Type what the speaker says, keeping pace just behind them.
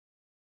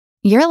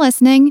You're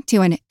listening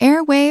to an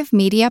Airwave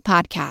Media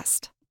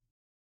Podcast.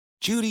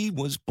 Judy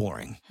was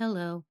boring.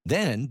 Hello.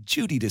 Then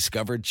Judy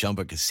discovered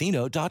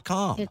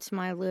ChumbaCasino.com. It's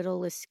my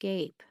little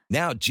escape.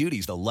 Now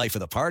Judy's the life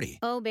of the party.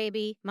 Oh,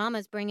 baby,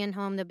 mama's bringing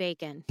home the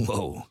bacon.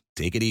 Whoa,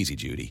 take it easy,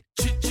 Judy.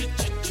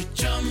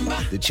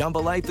 The Chumba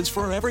life is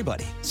for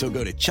everybody. So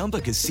go to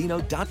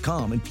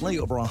ChumbaCasino.com and play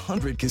over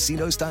 100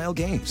 casino-style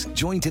games.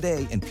 Join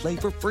today and play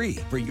for free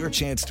for your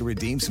chance to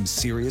redeem some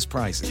serious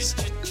prizes.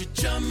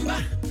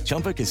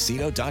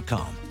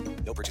 ChumbaCasino.com.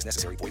 No purchase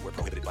necessary. Void where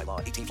prohibited by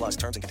law. 18 plus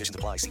terms and conditions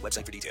apply. See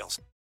website for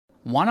details.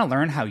 Want to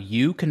learn how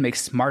you can make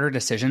smarter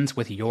decisions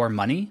with your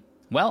money?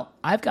 Well,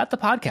 I've got the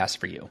podcast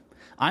for you.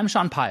 I'm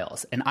Sean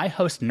Piles, and I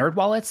host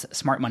NerdWallet's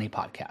Smart Money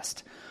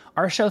Podcast.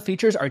 Our show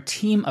features our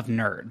team of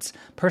nerds,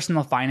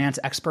 personal finance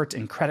experts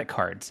in credit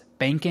cards,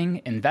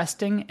 banking,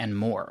 investing, and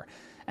more.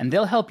 And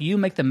they'll help you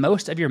make the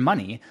most of your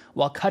money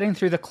while cutting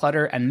through the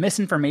clutter and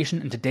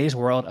misinformation in today's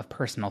world of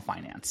personal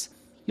finance.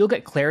 You'll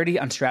get clarity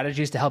on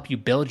strategies to help you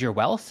build your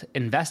wealth,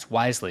 invest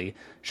wisely,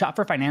 shop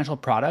for financial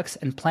products,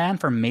 and plan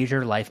for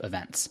major life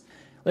events.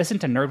 Listen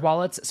to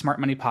NerdWallet's Smart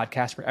Money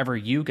Podcast wherever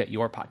you get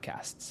your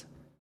podcasts.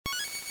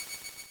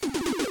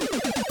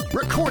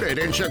 Recorded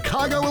in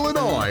Chicago,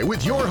 Illinois,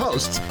 with your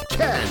hosts,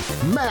 Ken,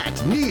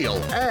 Matt, Neil,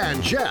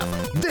 and Jeff.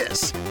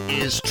 This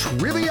is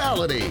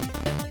Triviality.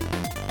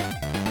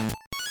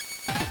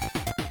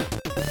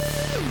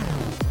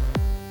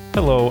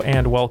 Hello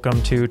and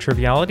welcome to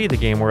Triviality, the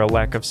game where a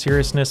lack of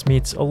seriousness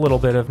meets a little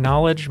bit of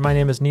knowledge. My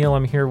name is Neil.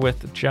 I'm here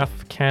with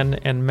Jeff, Ken,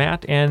 and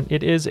Matt, and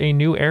it is a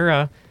new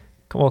era,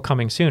 well,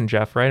 coming soon,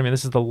 Jeff, right? I mean,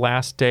 this is the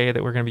last day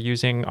that we're going to be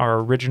using our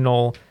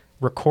original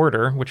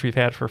recorder, which we've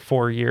had for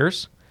 4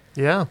 years.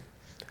 Yeah.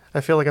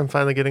 I feel like I'm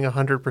finally getting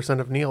 100%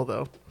 of Neil,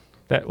 though.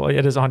 Well,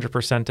 it is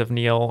 100% of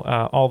Neil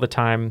all the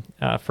time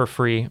for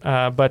free.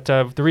 But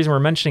the reason we're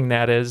mentioning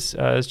that is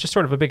just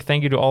sort of a big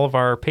thank you to all of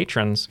our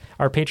patrons.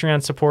 Our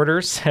Patreon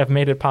supporters have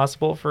made it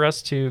possible for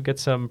us to get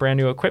some brand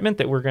new equipment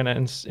that we're going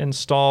to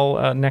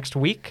install next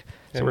week.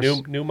 So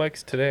new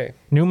mics today.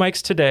 New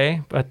mics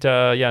today, but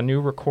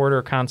new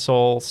recorder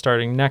console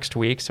starting next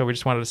week. So we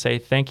just wanted to say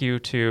thank you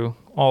to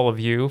all of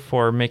you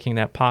for making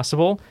that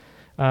possible.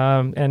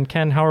 And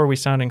Ken, how are we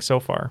sounding so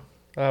far?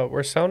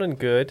 We're sounding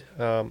good.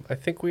 I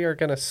think we are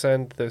going to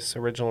send this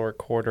original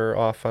recorder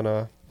off on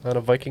a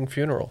Viking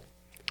funeral.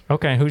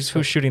 Okay, who's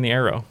shooting the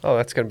arrow? Oh,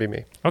 that's going to be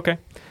me. Okay,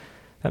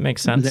 that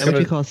makes sense. Is that what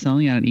you call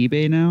selling on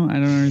eBay now? I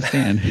don't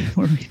understand.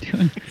 What are we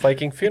doing?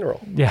 Viking funeral.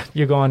 Yeah,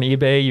 you go on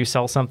eBay, you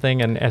sell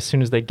something, and as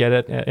soon as they get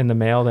it in the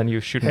mail, then you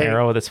shoot an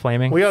arrow that's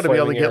flaming. We ought to be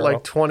able to get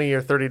like $20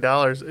 or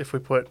 $30 if we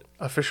put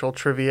official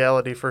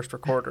Triviality first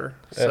recorder.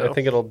 So. I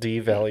think it'll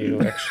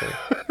devalue, actually.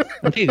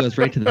 I think it goes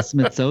right to the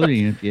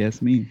Smithsonian, if you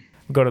ask me.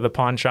 Go to the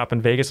pawn shop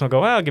in Vegas and they'll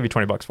go, well, I'll give you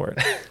 $20 for it.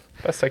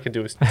 Best I can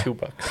do is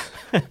 $2.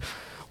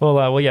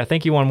 Well, yeah,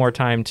 thank you one more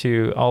time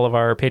to all of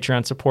our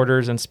Patreon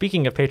supporters. And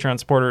speaking of Patreon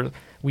supporters,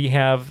 we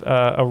have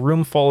a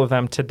room full of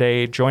them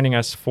today joining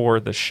us for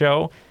the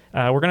show.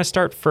 We're going to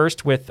start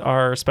first with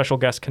our special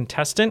guest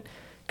contestant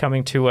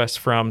coming to us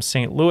from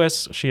St.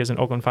 Louis. She is an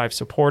Oakland 5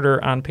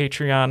 supporter on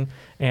Patreon,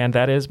 and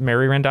that is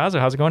Mary Randazzo.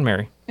 How's it going,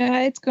 Mary?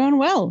 It's going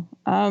well.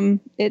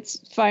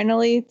 It's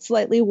finally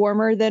slightly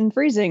warmer than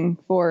freezing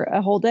for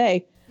a whole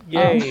day.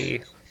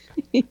 Yay.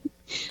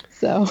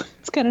 So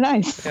it's kind of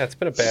nice. Yeah, it's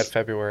been a bad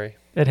February.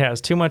 It has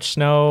too much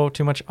snow,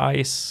 too much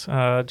ice,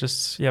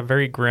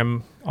 very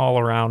grim all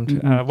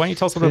around. Why don't you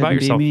tell us a little bit about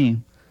yourself? Me.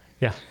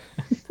 Yeah.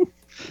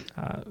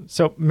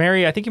 So,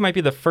 Mary, I think you might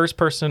be the first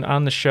person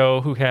on the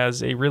show who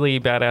has a really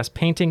badass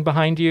painting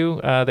behind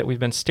you that we've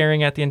been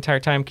staring at the entire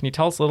time. Can you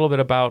tell us a little bit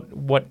about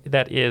what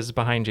that is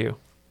behind you?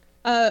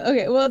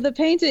 Okay, well, the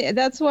painting,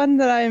 that's one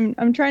that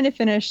I'm trying to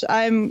finish.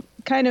 I'm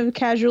kind of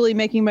casually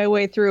making my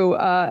way through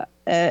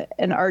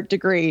an art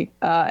degree,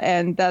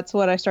 and that's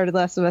what I started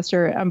last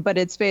semester. But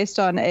it's based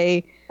on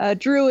a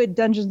druid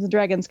Dungeons &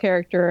 Dragons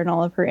character and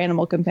all of her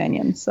animal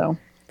companions. So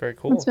very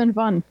cool. It's been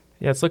fun.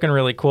 Yeah, it's looking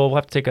really cool. We'll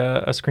have to take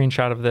a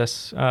screenshot of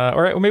this.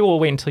 Or maybe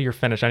we'll wait until you're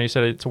finished. I know you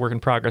said it's a work in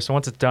progress. So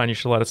once it's done, you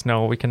should let us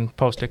know. We can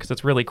post it because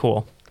it's really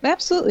cool.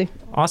 Absolutely.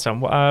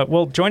 Awesome.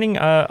 Well, joining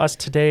us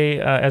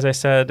today, as I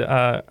said,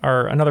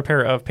 are another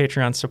pair of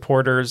Patreon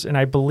supporters. And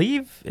I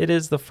believe it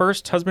is the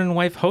first husband and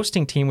wife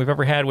hosting team we've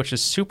ever had, which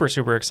is super,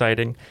 super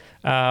exciting.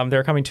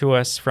 They're coming to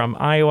us from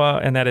Iowa,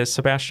 and that is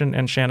Sebastian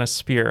and Shanna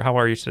Spear. How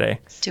are you today?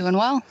 Doing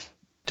well.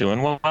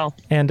 Doing well.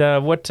 And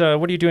what are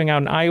you doing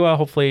out in Iowa?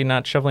 Hopefully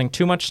not shoveling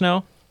too much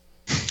snow?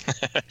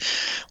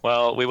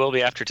 Well, we will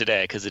be after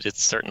today because it is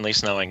certainly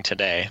snowing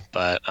today.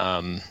 But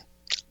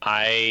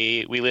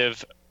we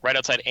live right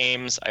outside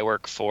Ames. I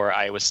work for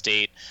Iowa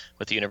State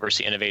with the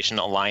University Innovation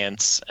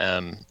Alliance,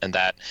 and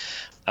that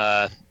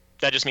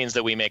just means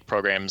that we make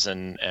programs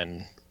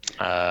and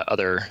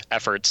other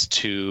efforts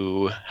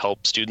to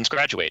help students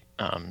graduate.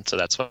 So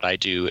that's what I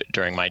do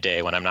during my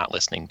day when I'm not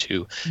listening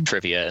to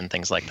trivia and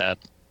things like that.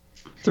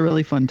 It's a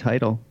really fun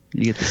title.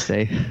 You get to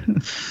say.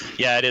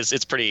 Yeah, it is.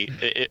 It's pretty.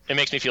 It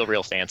makes me feel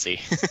real fancy.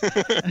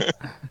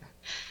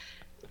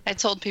 I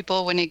told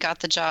people when he got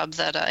the job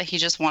that he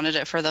just wanted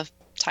it for the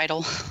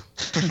title.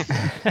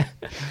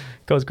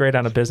 Goes great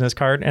on a business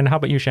card. And how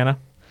about you, Shanna?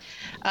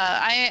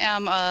 I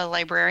am a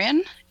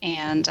librarian,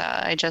 and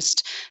I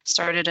just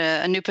started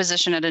a new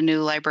position at a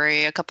new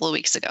library a couple of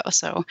weeks ago.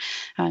 So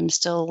I'm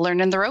still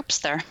learning the ropes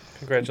there.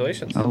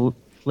 Congratulations. A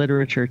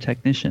literature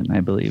technician,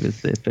 I believe,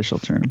 is the official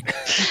term.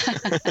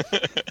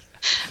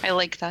 I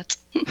like that.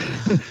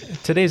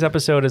 Today's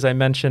episode, as I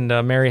mentioned,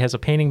 Mary has a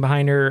painting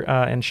behind her,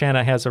 and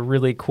Shanna has a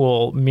really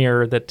cool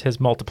mirror that has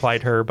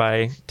multiplied her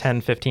by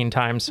 10, 15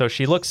 times. So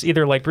she looks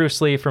either like Bruce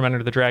Lee from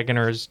Enter the Dragon,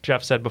 or as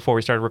Jeff said before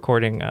we started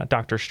recording,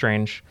 Doctor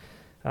Strange.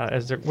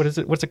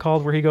 What's it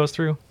called where he goes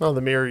through? Oh,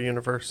 the Mirror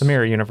Universe. The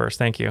Mirror Universe,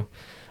 thank you.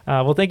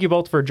 Well, thank you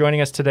both for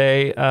joining us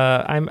today.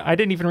 I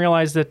didn't even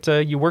realize that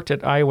you worked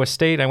at Iowa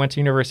State. I went to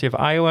University of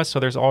Iowa, so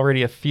there's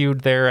already a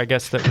feud there, I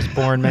guess, that was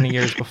born many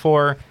years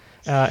before.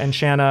 And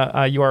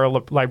Shanna, you are a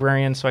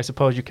librarian, so I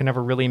suppose you can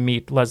never really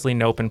meet Leslie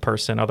Knope in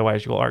person,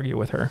 otherwise you will argue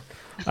with her.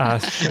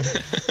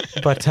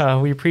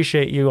 But we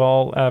appreciate you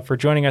all for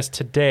joining us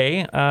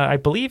today. I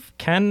believe,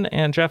 Ken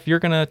and Jeff, you're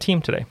going to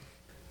team today.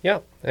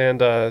 Yeah,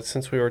 and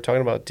since we were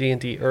talking about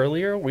D&D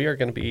earlier, we are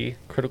going to be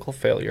Critical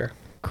Failure.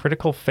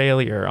 Critical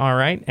Failure, all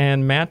right.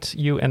 And Matt,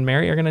 you and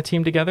Mary are going to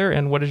team together,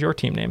 and what is your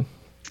team name?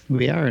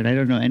 We are, and I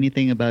don't know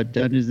anything about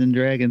Dungeons &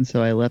 Dragons,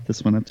 so I left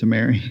this one up to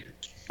Mary.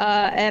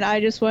 And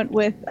I just went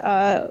with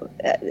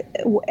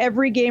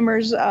every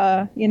gamer's,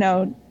 always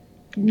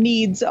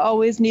needs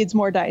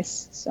more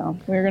dice. So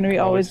we're going to be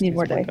always need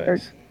more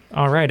dice.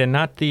 All right, and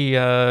not the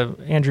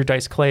Andrew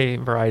Dice Clay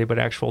variety, but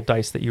actual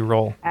dice that you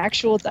roll.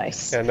 Actual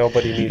dice. Yeah,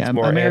 nobody needs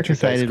more. America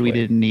decided we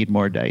didn't need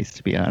more dice,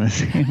 to be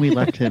honest. We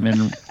left him in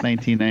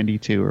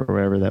 1992 or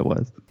wherever that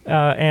was.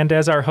 And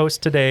as our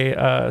host today,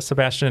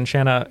 Sebastian and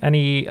Shanna,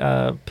 any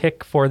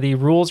pick for the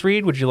rules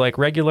read? Would you like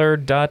regular,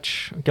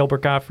 Dutch,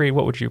 Gilbert Gottfried?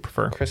 What would you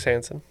prefer? Chris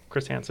Hansen.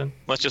 Chris Hansen.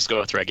 Let's just go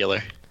with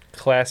regular.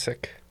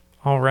 Classic.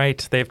 All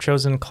right, they've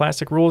chosen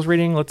classic rules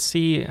reading. Let's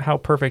see how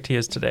perfect he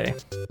is today.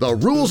 The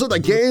rules of the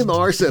game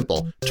are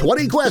simple.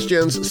 20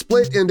 questions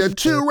split into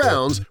 2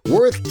 rounds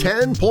worth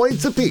 10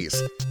 points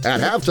apiece.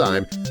 At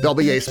halftime, there'll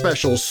be a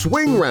special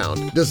swing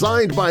round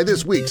designed by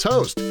this week's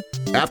host.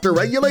 After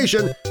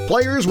regulation,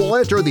 players will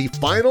enter the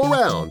final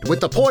round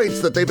with the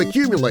points that they've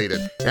accumulated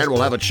and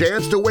will have a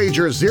chance to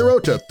wager 0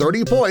 to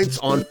 30 points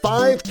on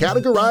 5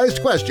 categorized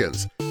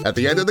questions. At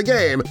the end of the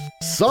game,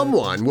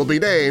 someone will be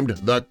named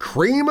the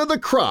cream of the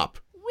crop.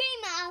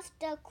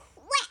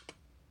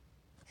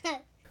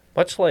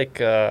 Much like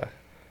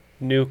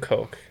New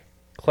Coke,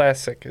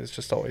 classic is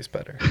just always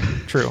better.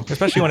 True,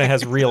 especially when it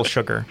has real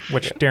sugar,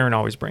 which Darren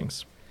always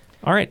brings.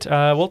 All right,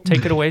 we'll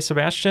take it away,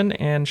 Sebastian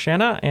and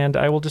Shanna, and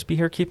I will just be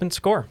here keeping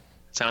score.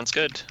 Sounds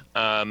good.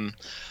 All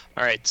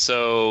right,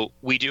 so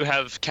we do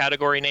have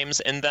category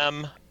names in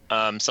them.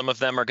 Some of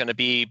them are going to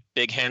be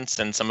big hints,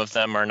 and some of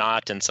them are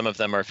not, and some of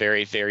them are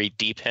very, very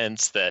deep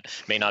hints that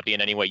may not be in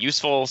any way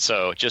useful,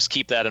 so just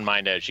keep that in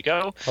mind as you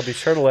go. I'll be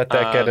sure to let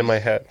that get in my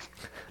head.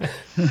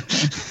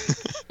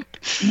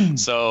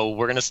 So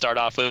we're going to start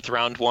off with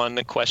round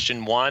 1,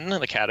 question 1.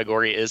 The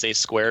category is a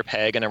square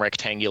peg in a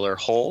rectangular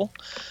hole.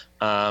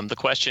 The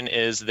question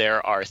is,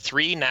 there are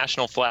 3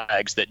 national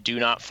flags that do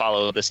not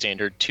follow the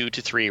standard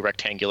 2-to-3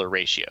 rectangular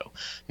ratio.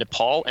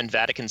 Nepal and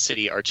Vatican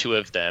City are 2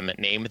 of them.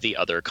 Name the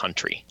other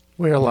country.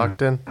 We are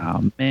locked in.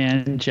 Oh,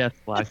 man, Jeff's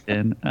locked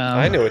in.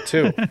 I knew it,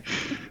 too.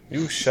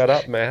 You shut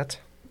up, Matt.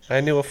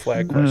 I knew a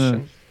flag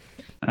question.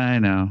 I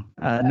know.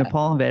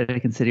 Nepal and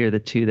Vatican City are the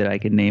 2 that I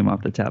can name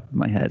off the top of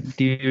my head.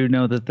 Do you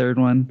know the third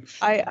one?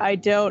 I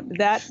don't.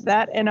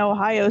 That and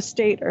Ohio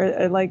State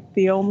are like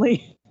the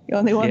only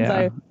ones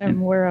I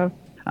am aware of.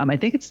 I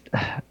think it's,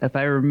 if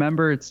I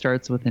remember, it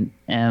starts with an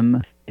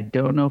M. I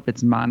don't know if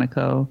it's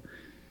Monaco,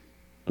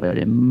 but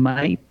it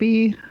might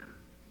be.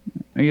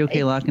 Are you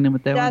okay locking in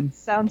with that one? That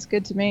sounds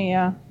good to me,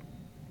 yeah.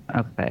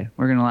 Okay,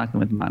 we're going to lock in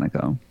with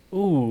Monaco.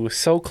 Ooh,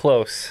 so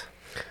close.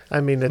 I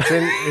mean,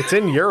 it's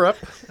in Europe,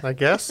 I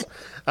guess.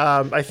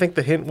 I think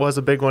the hint was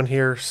a big one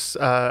here.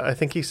 I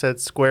think he said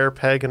square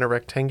peg in a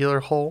rectangular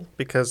hole,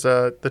 because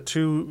the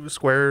 2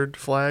 squared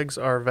flags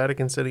are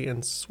Vatican City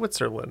and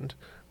Switzerland,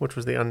 which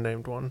was the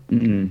unnamed one.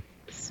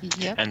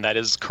 Mm-hmm. Yep. And that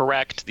is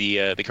correct.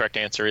 The correct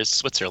answer is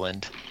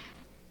Switzerland.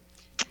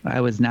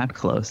 I was not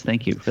close.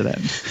 Thank you for that.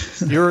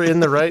 You were in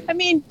the right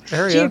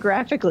area.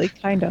 Geographically,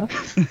 kind of.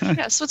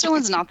 Yeah,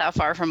 Switzerland's not that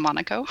far from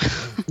Monaco.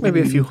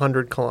 Maybe a few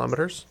 100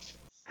 kilometers.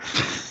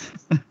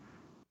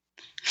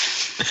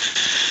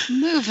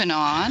 Moving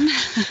on.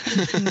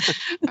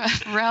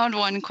 Round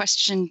 1,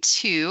 question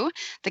 2.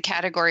 The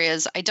category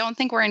is, I don't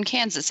think we're in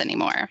Kansas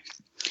anymore.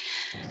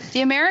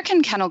 The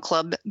American Kennel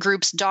Club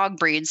groups dog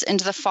breeds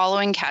into the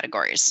following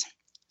categories: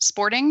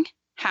 sporting,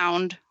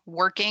 hound,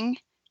 working,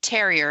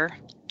 terrier,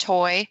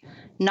 toy,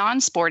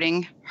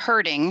 non-sporting,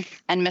 herding,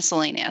 and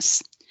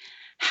miscellaneous.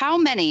 How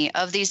many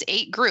of these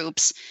 8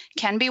 groups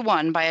can be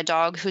won by a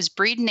dog whose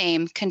breed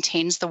name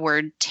contains the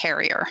word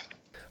terrier?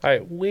 All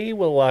right, we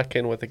will lock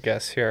in with a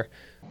guess here.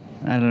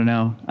 I don't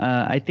know.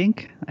 I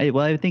think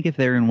if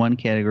they're in one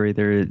category,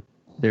 they're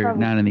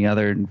not in the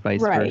other, and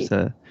vice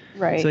versa.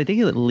 Right. So I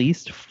think at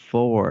least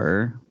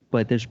 4.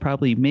 but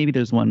maybe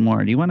there's one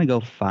more. Do you want to go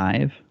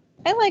 5?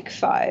 I like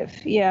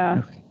 5.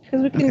 Yeah,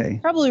 because we can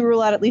probably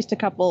rule out at least a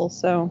couple.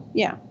 So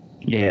yeah.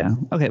 Yeah.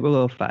 Okay, we'll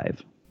go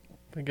 5.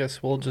 I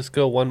guess we'll just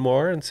go one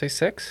more and say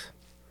 6.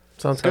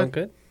 Sound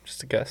good?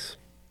 Just a guess.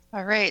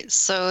 All right.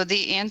 So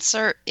the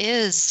answer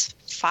is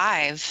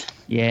 5.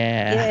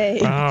 Yeah. Yay.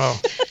 Wow.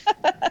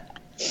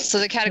 So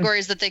the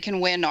categories that they can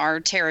win are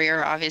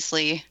terrier,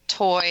 obviously,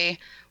 toy,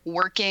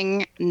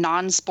 working,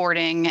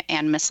 non-sporting,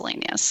 and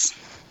miscellaneous.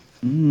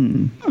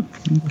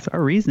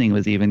 Our reasoning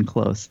was even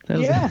close.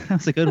 That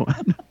was a good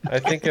one. I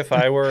think if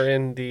I were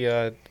in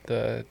the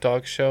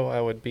dog show,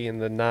 I would be in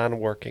the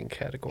non-working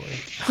category.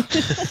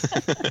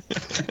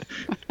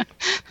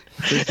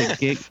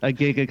 Just a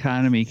gig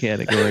economy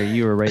category.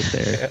 You were right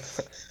there.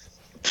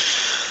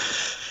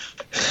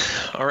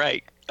 All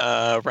right.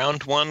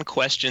 Round 1,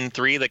 question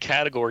 3. The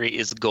category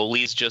is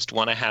goalies just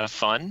want to have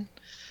fun.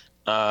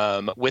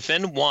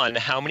 Within 1,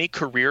 how many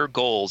career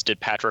goals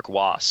did Patrick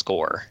Waugh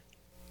score?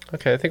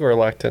 Okay, I think we're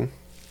locked in.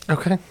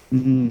 Okay.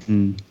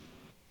 Mm-hmm.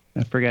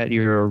 I forgot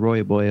you were a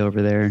Roy boy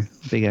over there.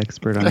 Big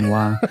expert on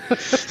Waugh.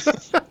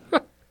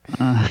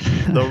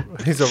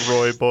 He's a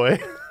Roy boy.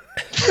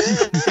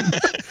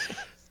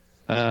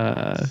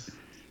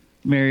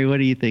 Mary,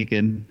 what are you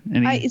thinking?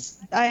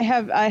 I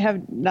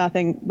have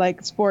nothing.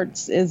 Like,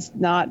 sports is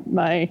not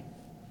my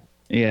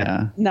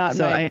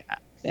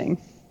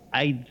thing.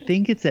 I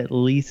think it's at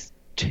least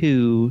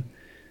 2.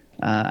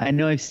 I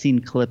know I've seen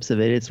clips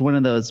of it. It's one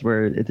of those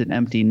where it's an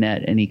empty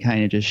net and he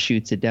kind of just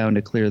shoots it down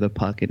to clear the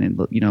puck and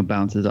it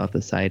bounces off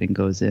the side and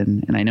goes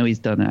in. And I know he's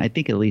done it, I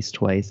think, at least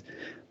twice.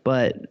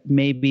 But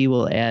maybe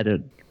we'll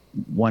add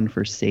one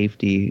for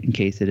safety in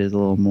case it is a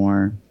little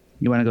more.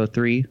 You want to go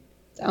 3?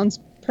 Sounds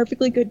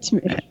perfectly good to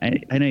me.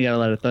 I know you got a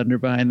lot of thunder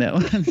behind that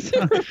one.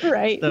 So,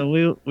 right. So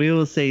we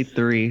will say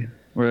 3.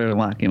 We're going to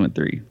lock in with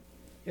 3.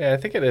 Yeah, I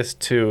think it is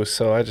 2,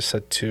 so I just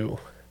said 2.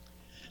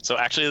 So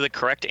actually the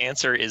correct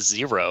answer is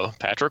 0.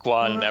 Patrick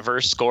Waugh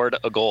never scored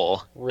a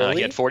goal. Really?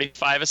 He had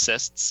 45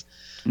 assists.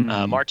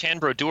 Martin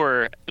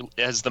Brodeur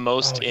has the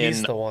most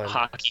in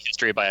hockey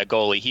history by a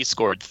goalie. He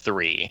scored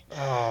 3.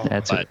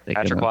 But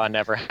Patrick Waugh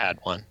never had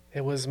one.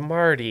 It was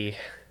Marty.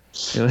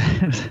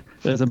 It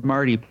was a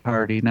Marty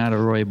party, not a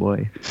Roy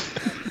boy.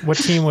 What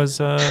team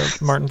was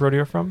Martin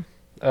Brodeur from?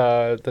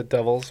 The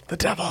Devils. The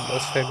Devils.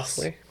 Most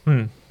famously.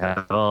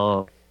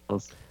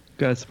 Devils.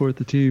 Gotta support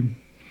the team.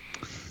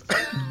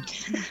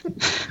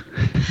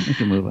 We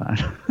can move on.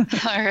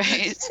 All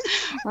right.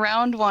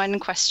 Round 1,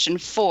 question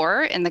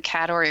 4 in the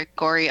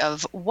category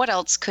of what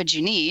else could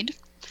you need?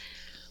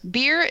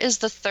 Beer is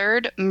the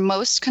 3rd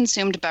most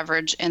consumed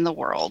beverage in the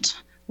world.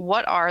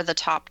 What are the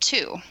top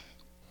 2? All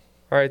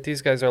right,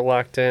 these guys are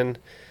locked in.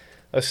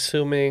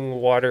 Assuming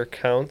water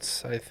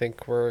counts, I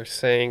think we're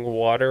saying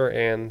water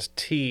and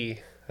tea.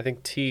 I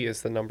think tea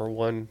is the number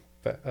 1.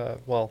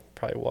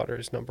 Probably water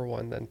is number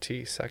 1, then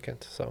tea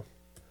second. So.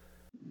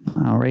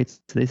 All right, so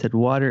they said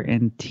water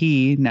and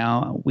tea.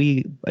 Now,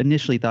 we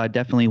initially thought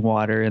definitely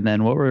water, and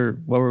then what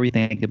were we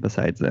thinking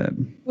besides that?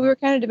 We were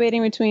kind of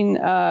debating between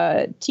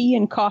tea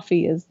and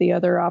coffee as the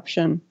other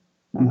option.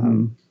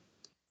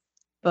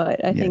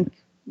 But I think,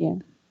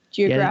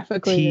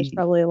 geographically, there's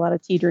probably a lot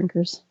of tea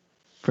drinkers.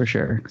 For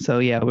sure. So,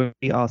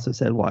 we also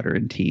said water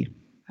and tea.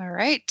 All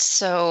right,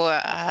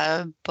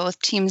 so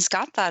both teams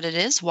got that. It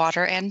is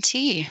water and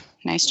tea.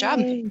 Nice job.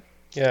 Yay.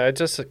 Yeah, I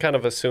just kind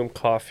of assumed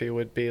coffee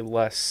would be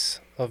less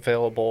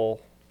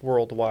available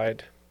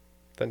worldwide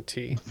than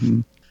tea.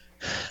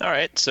 All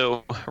right,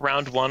 so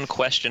round 1,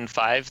 question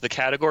 5. The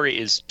category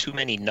is too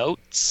many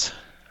notes.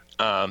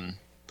 The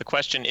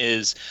question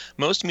is,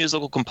 most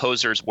musical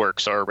composers'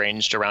 works are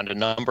arranged around a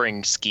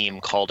numbering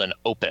scheme called an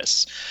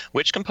opus.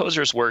 Which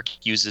composer's work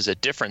uses a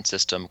different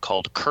system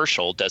called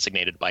Kerschel,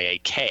 designated by a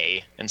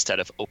K instead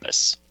of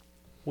opus?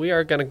 We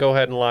are going to go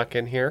ahead and lock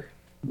in here.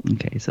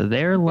 Okay, so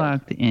they're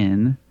locked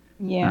in.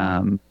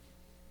 Yeah.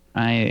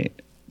 I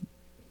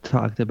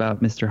talked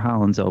about Mr.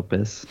 Holland's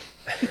opus,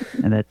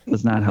 and that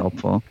was not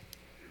helpful.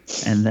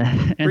 And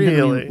then,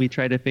 we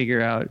tried to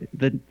figure out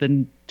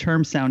the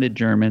term sounded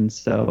German.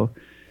 So,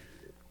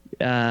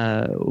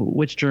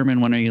 which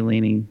German one are you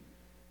leaning?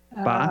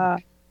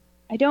 Bach?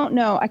 I don't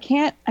know. I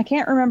can't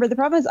remember. The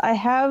problem is I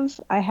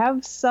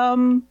have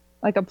some,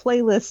 like, a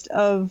playlist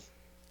of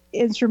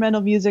instrumental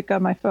music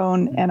on my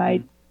phone, and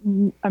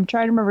I'm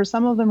trying to remember.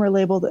 Some of them are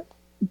labeled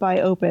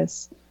by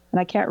opus. And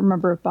I can't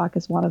remember if Bach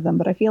is one of them,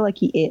 but I feel like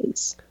he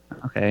is.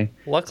 Okay.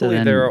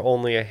 Luckily, there are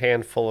only a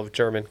handful of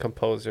German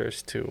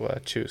composers to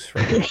choose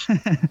from.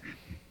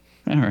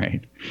 All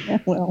right. Yeah,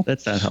 well,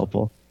 that's not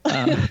helpful.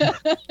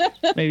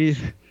 Maybe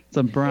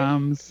some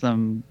Brahms,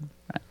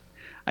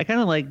 I kind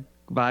of like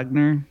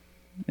Wagner,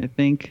 I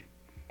think.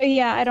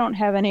 Yeah, I don't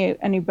have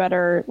any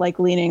better, like,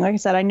 leaning. Like I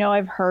said, I know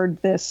I've heard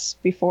this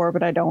before,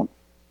 but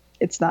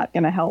it's not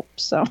going to help,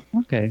 so.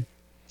 Okay.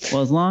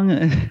 Well, as long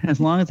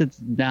as it's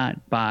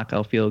not Bach,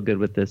 I'll feel good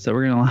with this. So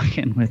we're going to lock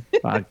in with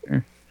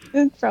Wagner.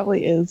 It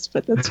probably is,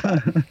 but that's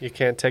fine. You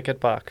can't take it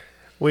Bach.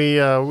 We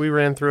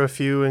ran through a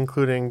few,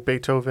 including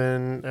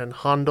Beethoven and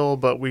Handel,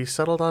 but we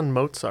settled on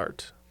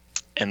Mozart.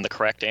 And the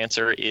correct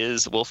answer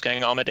is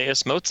Wolfgang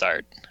Amadeus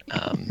Mozart.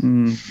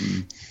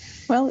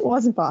 Well, it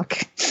wasn't Bach.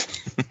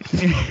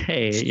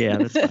 Hey, yeah,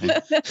 that's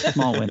fine.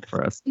 Small win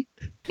for us.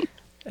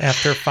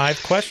 After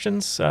 5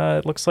 questions,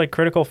 it looks like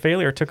Critical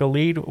Failure took a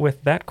lead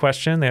with that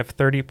question. They have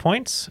 30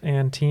 points,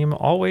 and Team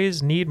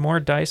Always Need More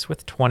Dice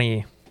with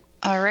 20.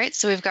 All right,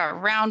 so we've got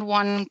round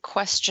 1,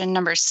 question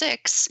number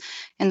 6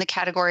 in the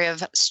category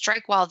of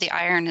Strike While the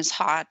Iron is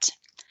Hot.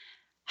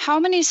 How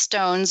many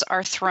stones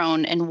are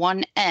thrown in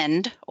one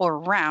end or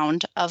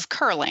round of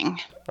curling?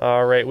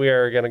 All right, we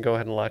are going to go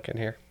ahead and lock in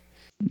here.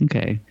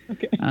 Okay.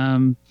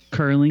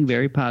 Curling,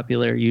 very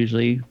popular,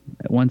 usually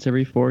once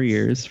every 4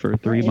 years for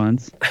 3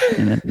 months,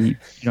 and then you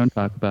don't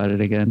talk about it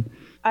again.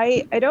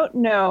 I don't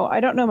know. I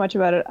don't know much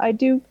about it. I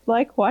do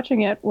like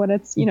watching it when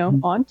it's,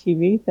 on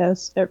TV.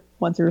 That's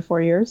once every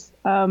 4 years.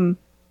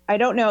 I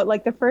don't know.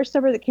 Like the first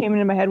number that came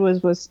into my head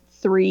was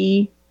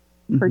 3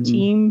 per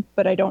team,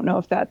 but I don't know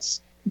if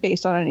that's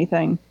based on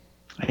anything.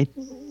 I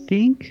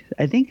think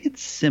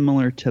it's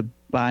similar to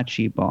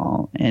bocce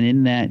ball, and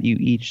in that you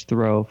each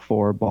throw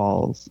 4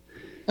 balls.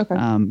 Okay.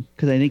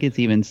 Because I think it's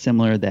even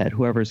similar that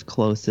whoever's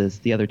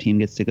closest, the other team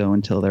gets to go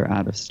until they're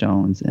out of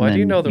stones. And Why then do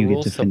you know the get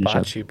rules to of finish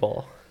up. bocce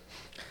ball?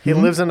 Mm-hmm. He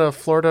lives in a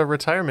Florida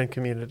retirement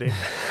community.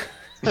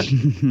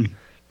 The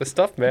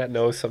stuff Matt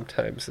knows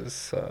sometimes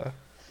is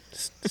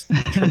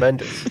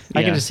tremendous.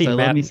 I can just see so I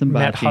love me some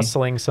Matt bocce.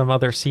 hustling some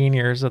other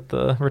seniors at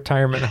the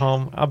retirement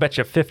home. I'll bet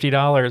you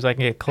 $50 I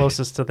can get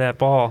closest to that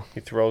ball. He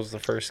throws the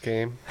first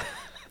game.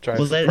 Well,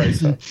 Drives the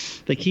price up.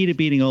 the key to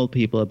beating old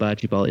people at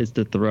bocce ball is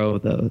to throw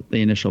the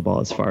initial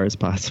ball as far as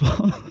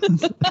possible.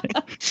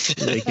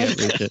 So they can't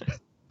reach it.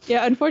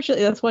 Yeah,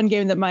 unfortunately, that's one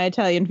game that my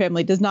Italian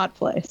family does not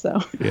play. So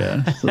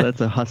Yeah, so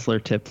that's a hustler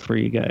tip for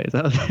you guys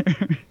out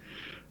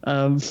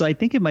there. So I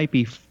think it might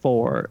be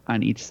 4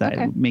 on each side,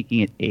 Okay.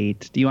 making it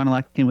 8. Do you want to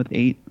lock in with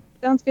 8?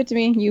 sounds good to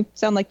me. You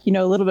sound like you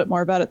know a little bit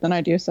more about it than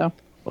I do. So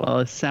Well,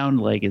 a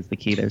sound like is the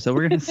key there. So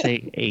we're going to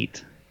say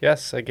 8.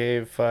 Yes, I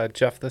gave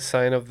Jeff the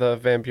sign of the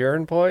Van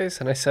Buren boys,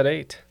 and I said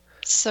 8.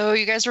 So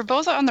you guys were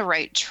both on the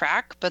right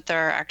track, but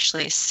there are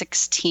actually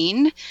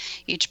 16.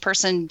 Each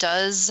person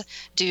does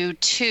do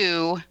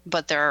 2,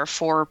 but there are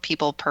 4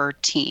 people per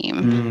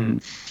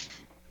team.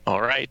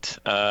 All right.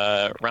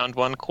 Round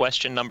 1,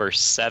 question number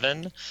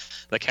 7.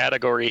 The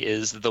category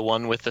is the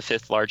one with the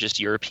 5th largest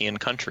European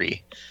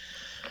country.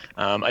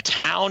 A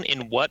town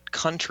in what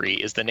country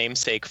is the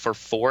namesake for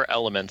 4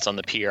 elements on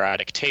the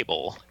periodic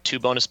table? 2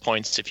 bonus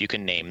points if you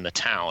can name the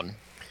town.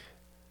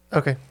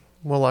 Okay,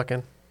 we'll lock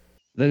in.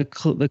 The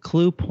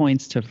clue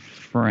points to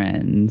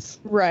friends.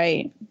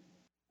 right.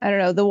 I don't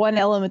know. The one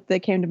element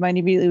that came to mind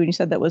immediately when you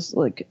said that was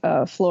like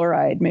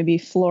fluoride. Maybe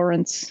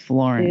Florence.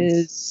 Florence.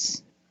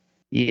 Is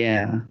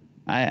Yeah,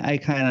 I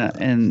kind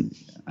of, and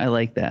I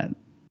like that.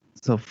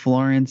 So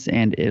Florence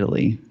and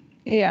Italy.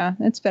 yeah,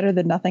 it's better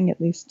than nothing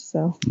at least.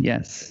 So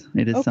Yes,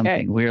 it is Okay.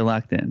 something. We're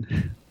locked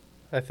in.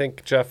 I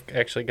think Jeff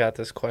actually got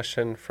this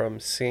question from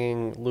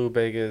seeing Lou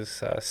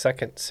Bega's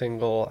second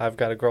single, I've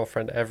Got a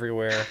Girlfriend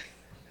Everywhere,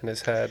 in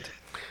his head.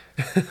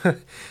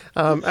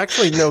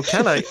 Actually, no,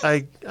 Ken,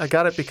 I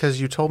got it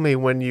because you told me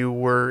when you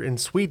were in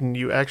Sweden,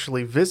 you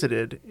actually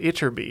visited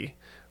Ytterby,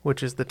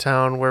 which is the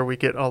town where we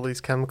get all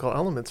these chemical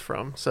elements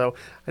from. So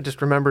I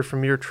just remembered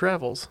from your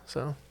travels.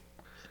 So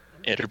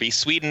Ytterby,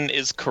 Sweden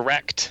is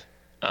correct.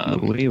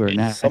 We were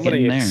not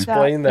somebody getting there.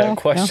 explain Yeah, that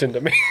question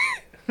to me.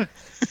 Yep,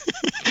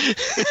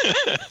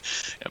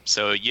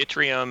 so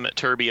yttrium,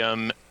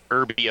 terbium,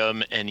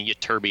 erbium, and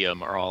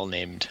ytterbium are all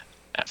named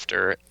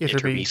after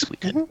Ytterby. Ytterby,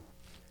 Sweden.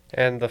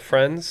 And the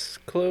friends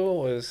clue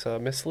was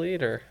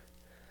mislead, or?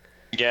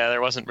 Yeah, there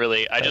wasn't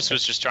really. I just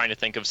was just trying to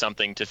think of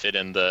something to fit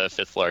in the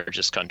 5th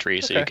largest country,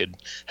 so you could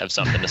have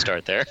something to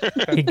start there.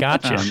 He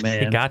got you. Oh,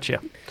 man. He got you.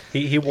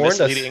 He warned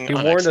us. Misleading He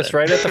on warned us accident.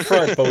 right at the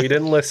front, but we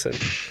didn't listen.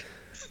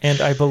 And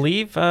I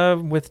believe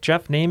with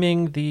Jeff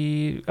naming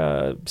the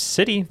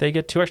city, they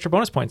get 2 extra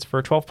bonus points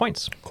for 12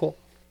 points. Cool.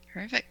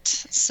 Perfect.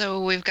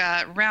 So we've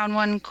got round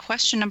 1,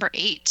 question number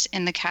 8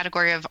 in the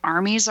category of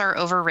armies are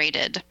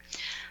overrated.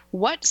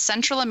 What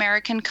Central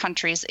American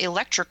country's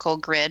electrical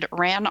grid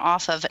ran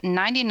off of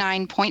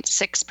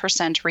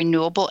 99.6%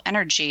 renewable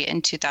energy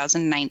in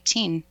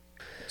 2019?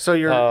 So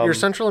your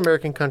Central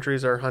American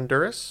countries are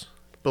Honduras,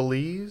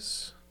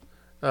 Belize,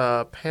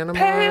 Panama.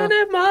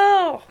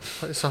 Panama!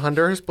 So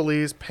Honduras,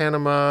 Belize,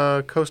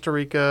 Panama, Costa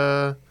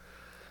Rica,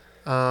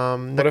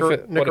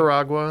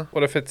 Nicaragua.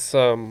 What if it's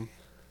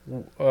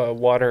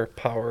water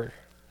power?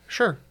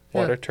 Sure.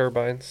 Water Yeah.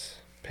 turbines.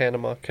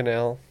 Panama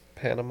Canal.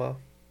 Panama.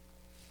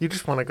 You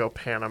just want to go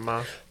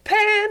Panama,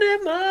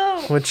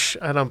 Panama! which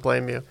I don't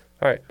blame you.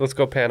 All right, let's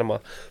go Panama.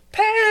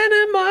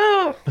 Panama!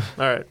 All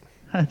right.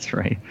 That's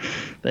right.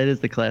 That is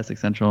the classic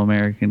Central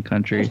American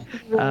country.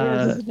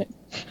 isn't it?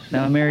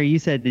 Now, Mary, you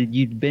said that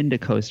you'd been to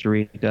Costa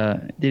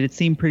Rica. Did it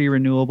seem pretty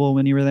renewable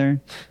when you were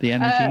there? The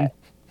energy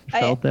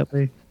felt that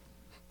way?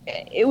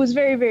 It was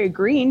very, very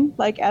green,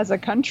 like as a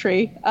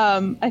country.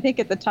 I think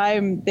at the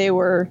time they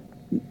were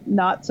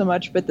not so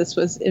much, but this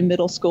was in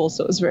middle school,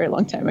 so it was a very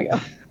long time ago.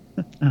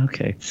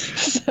 Okay.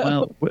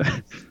 Well,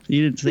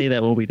 you didn't say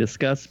that when we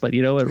discussed, but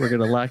you know what? We're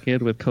going to lock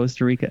in with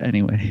Costa Rica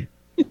anyway.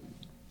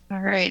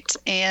 All right.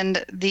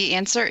 And the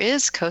answer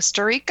is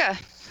Costa Rica.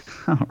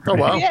 All right. Oh,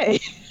 wow. Yay.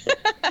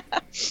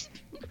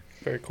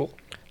 Very cool.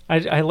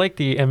 I like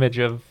the image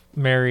of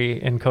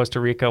Mary in Costa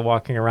Rica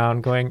walking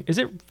around going, is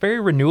it very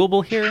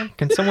renewable here?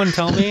 Can someone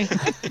tell me?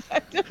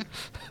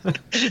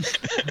 Is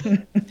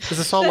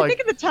this all I like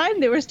think at the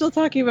time they were still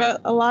talking about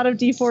a lot of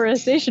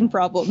deforestation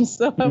problems,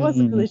 so I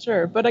wasn't really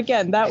sure. But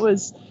again, that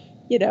was,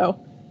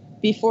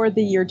 before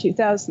the year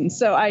 2000.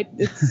 So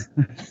it's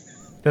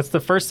That's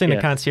the first thing the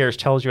Yes. concierge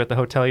tells you at the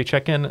hotel you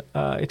check in.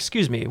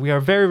 Excuse me, we are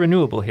very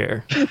renewable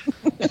here.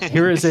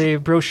 Here is a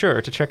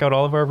brochure to check out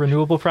all of our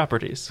renewable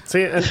properties.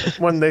 See, and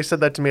when they said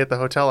that to me at the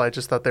hotel, I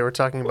just thought they were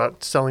talking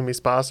about selling me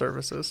spa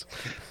services.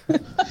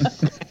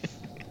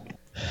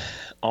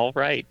 All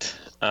right.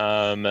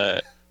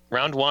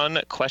 Round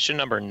one, question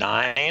number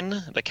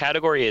 9. The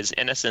category is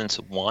Innocence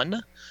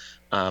 1.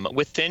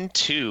 Within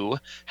 2,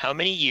 how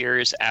many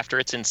years after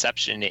its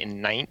inception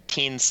in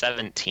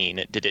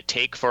 1917 did it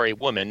take for a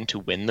woman to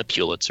win the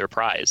Pulitzer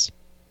Prize?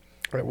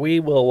 All right, we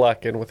will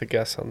lock in with a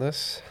guess on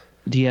this.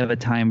 Do you have a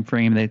time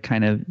frame that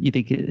kind of, you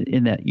think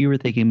in that, you were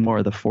thinking more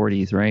of the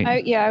 40s, right?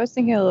 I was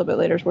thinking a little bit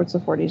later towards the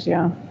 40s.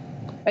 Yeah,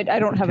 I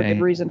don't have a Okay.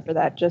 good reason for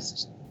that.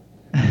 Just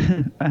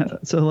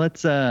So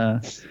let's, I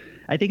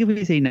think if we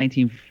say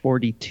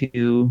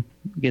 1942,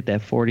 get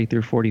that 40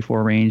 through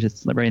 44 range,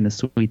 it's right in the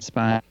sweet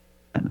spot.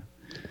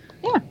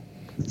 yeah,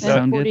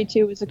 Sound good?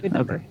 42 is a good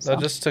number. Okay. So. Now,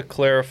 just to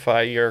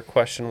clarify, your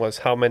question was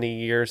how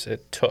many years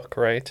it took,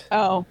 right?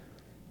 Oh,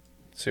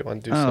 So you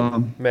want to do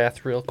some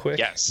math real quick?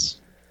 Yes.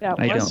 that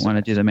I was. don't want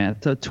to do the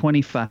math. So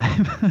 25. I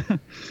think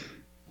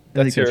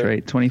that's your-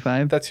 right.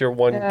 25? That's your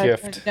one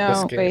gift No,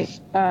 this game. wait.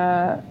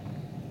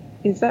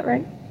 Is that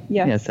right?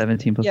 Yes. Yeah,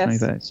 17 plus Yes,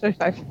 25.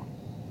 25.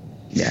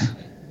 Yeah.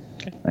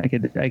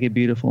 I could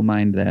beautiful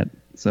mind that.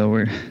 So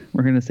we're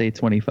going to say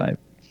 25.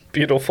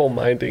 Beautiful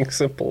minding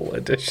simple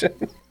addition.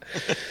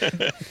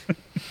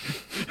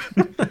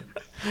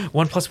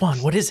 1 plus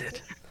 1, what is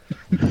it?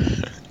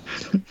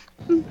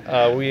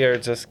 We are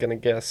just going to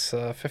guess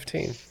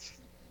 15.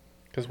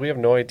 Because we have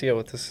no idea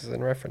what this is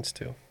in reference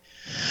to.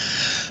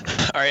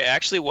 All right, it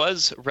actually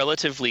was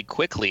relatively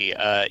quickly.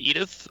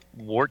 Edith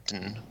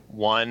Wharton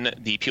won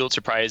the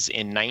Pulitzer Prize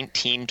in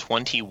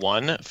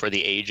 1921 for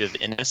The Age of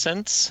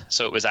Innocence.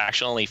 So it was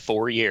actually only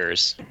 4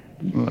 years.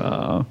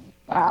 Wow.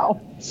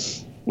 Wow.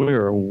 We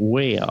were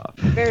way off.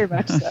 Very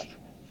much so.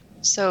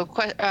 So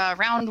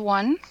round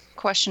 1,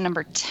 question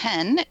number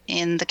 10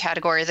 in the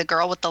category The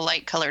Girl with the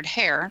Light Colored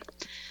Hair.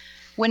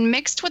 When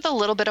mixed with a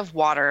little bit of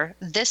water,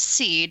 this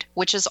seed,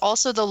 which is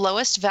also the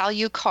lowest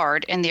value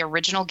card in the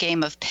original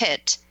game of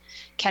Pit,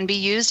 can be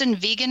used in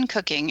vegan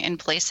cooking in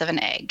place of an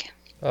egg.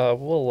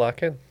 We'll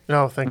lock in.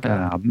 No, thank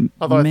God.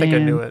 Although I think I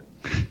knew it.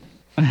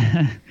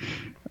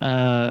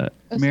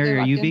 Mary,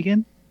 are you lock in?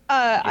 vegan?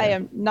 I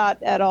am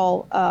not at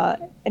all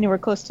anywhere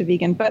close to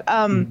vegan,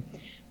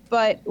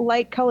 but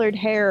light-colored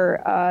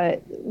hair.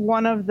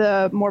 One of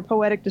the more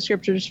poetic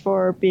descriptors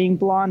for being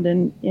blonde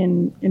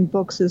in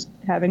books is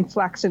having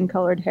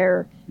flaxen-colored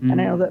hair,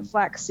 and I know that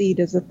flaxseed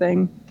is a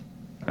thing.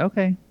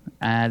 Okay.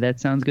 That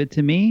sounds good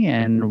to me,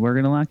 and we're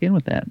going to lock in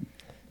with that.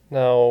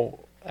 Now,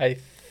 I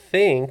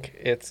think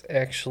it's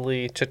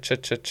actually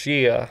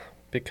chia,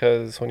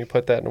 because when you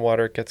put that in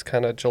water, it gets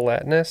kind of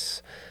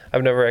gelatinous.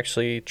 I've never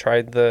actually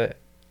tried the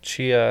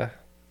chia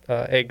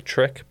egg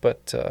trick,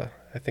 but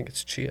I think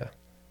it's chia.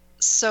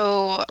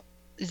 So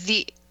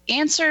the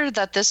answer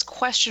that this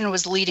question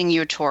was leading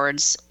you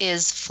towards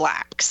is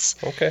flax.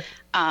 Okay.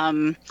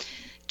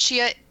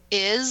 Chia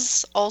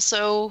is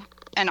also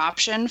an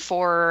option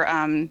for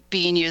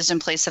being used in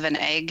place of an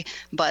egg,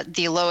 but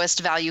the lowest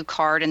value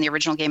card in the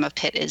original game of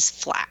Pit is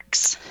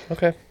flax.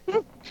 Okay.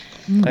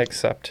 I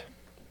accept.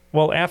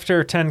 Well,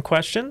 after 10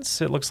 questions,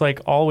 it looks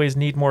like Always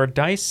Need More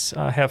Dice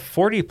have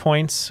 40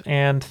 points.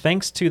 And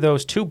thanks to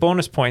those 2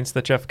 bonus points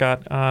that Jeff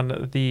got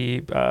on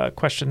the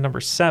question number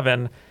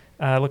 7,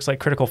 it looks like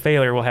Critical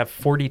Failure will have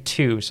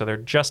 42. So they're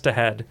just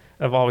ahead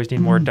of Always Need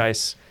More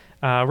Dice.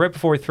 Right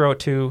before we throw it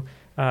to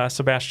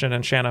Sebastian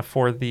and Shanna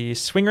for the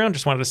swing round,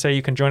 just wanted to say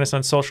you can join us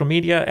on social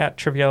media at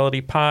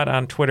TrivialityPod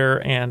on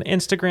Twitter and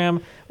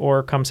Instagram,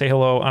 or come say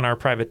hello on our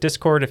private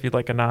Discord if you'd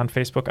like a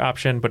non-Facebook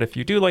option. But if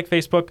you do like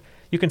Facebook,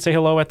 you can say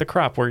hello at the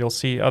Crop, where you'll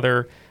see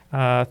other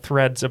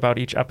threads about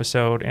each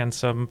episode and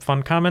some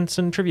fun comments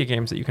and trivia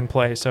games that you can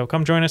play. So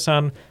come join us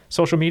on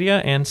social media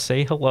and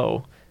say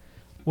hello.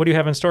 What do you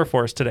have in store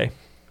for us today?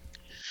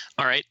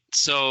 All right.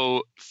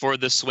 So for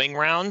the swing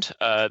round,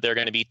 there are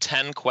going to be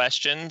 10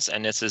 questions,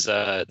 and this is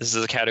a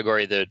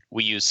category that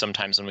we use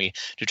sometimes when we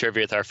do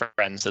trivia with our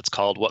friends. It's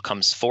called What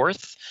Comes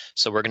Fourth.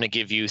 So we're going to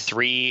give you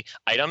 3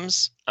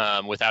 items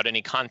without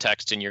any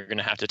context, and you're going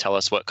to have to tell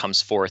us what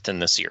comes fourth in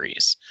the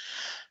series.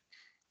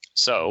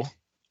 So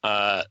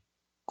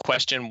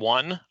question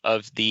 1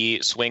 of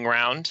the swing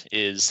round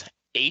is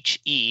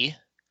HENEAR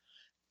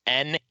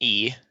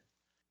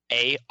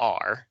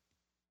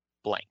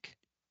blank.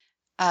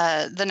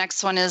 The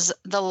next one is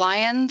The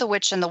Lion, the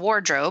Witch, and the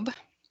Wardrobe,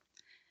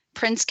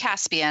 Prince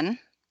Caspian,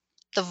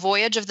 The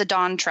Voyage of the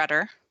Dawn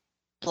Treader,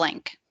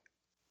 blank.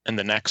 And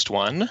the next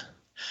one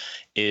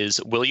is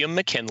William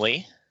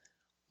McKinley,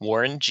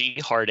 Warren G.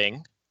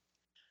 Harding,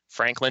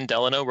 Franklin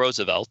Delano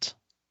Roosevelt,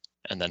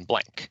 and then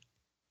blank.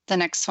 The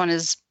next one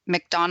is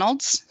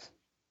McDonald's,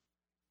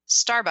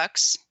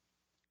 Starbucks,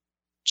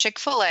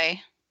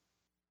 Chick-fil-A,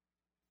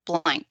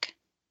 blank.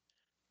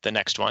 The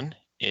next one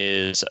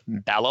is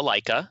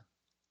balalaika,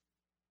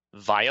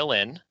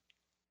 violin,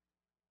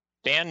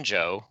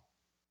 banjo,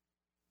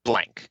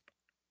 blank.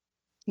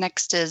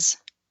 Next is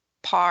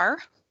Par,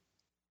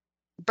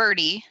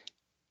 Birdie,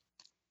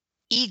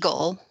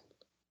 Eagle,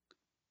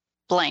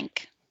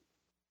 blank.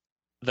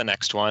 The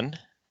next one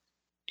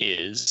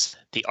is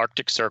the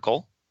Arctic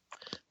Circle,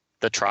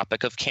 the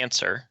Tropic of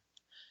Cancer,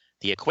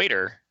 the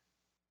Equator,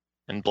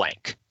 and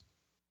blank.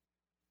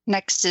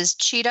 Next is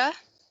Cheetah,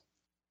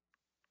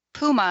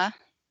 Puma,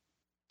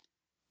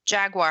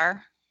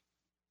 Jaguar,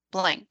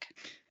 blank.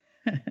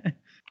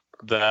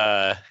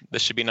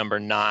 This should be number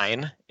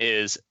 9,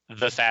 is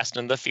The Fast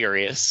and the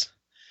Furious,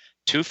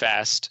 Too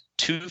Fast,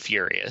 Too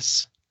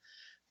Furious,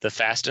 The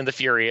Fast and the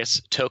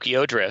Furious,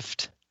 Tokyo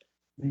Drift,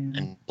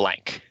 and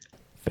blank.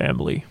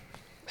 Family.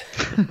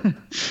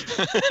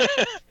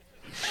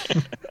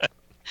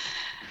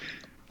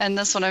 And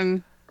this one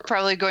I'm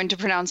probably going to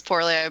pronounce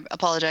poorly, I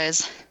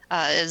apologize,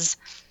 is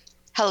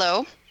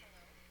hello,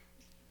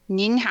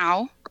 nin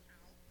hao,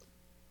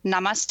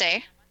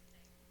 namaste,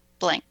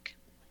 blank.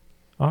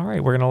 All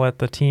right, we're going to let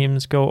the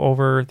teams go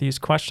over these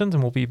questions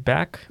and we'll be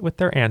back with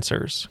their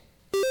answers.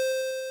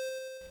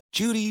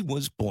 Judy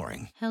was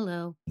boring.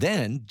 Hello.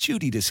 Then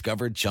Judy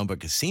discovered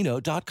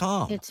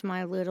ChumbaCasino.com. It's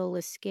my little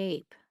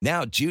escape.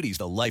 Now Judy's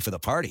the life of the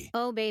party.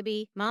 Oh,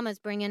 baby, mama's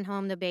bringing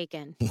home the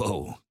bacon.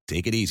 Whoa,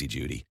 take it easy,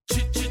 Judy.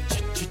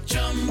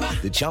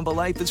 The Chumba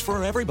life is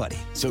for everybody.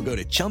 So go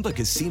to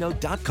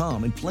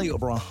ChumbaCasino.com and play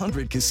over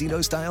 100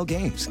 casino-style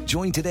games.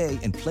 Join today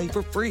and play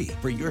for free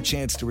for your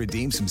chance to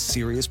redeem some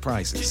serious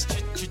prizes.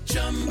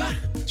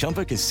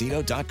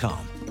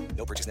 ChumbaCasino.com.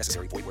 No purchase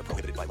necessary. Void where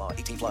prohibited by law.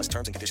 18 plus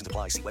terms and conditions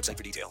apply. See website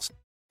for details.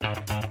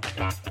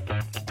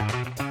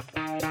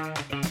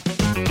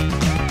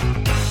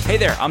 Hey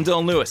there, I'm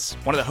Dylan Lewis,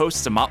 one of the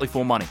hosts of Motley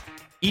Fool Money.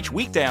 Each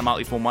weekday on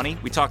Motley Fool Money,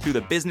 we talk through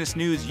the business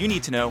news you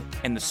need to know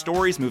and the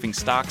stories moving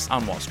stocks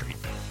on Wall Street.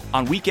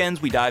 On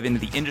weekends, we dive into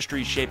the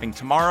industries shaping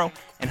tomorrow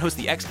and host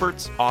the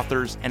experts,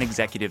 authors, and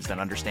executives that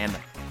understand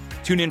them.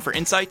 Tune in for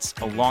insights,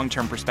 a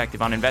long-term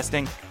perspective on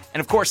investing,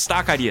 and of course,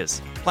 stock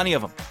ideas. Plenty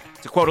of them.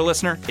 To quote a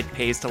listener, it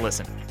pays to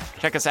listen.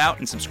 Check us out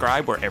and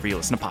subscribe wherever you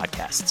listen to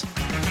podcasts.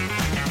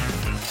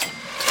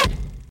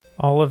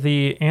 All of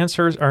the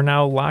answers are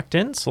now locked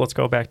in, so let's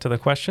go back to the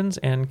questions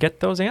and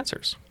get those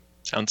answers.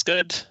 Sounds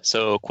good.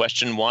 So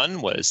question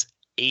 1 was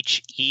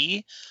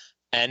HENEAR.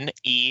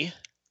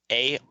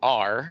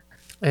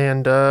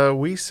 And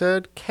we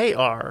said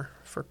KR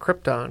for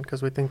Krypton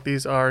because we think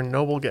these are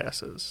noble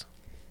gases.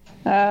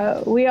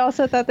 We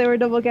also thought they were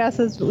double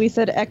gases, but we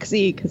said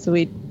XE because for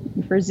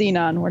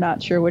xenon, we're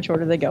not sure which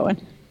order they go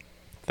in.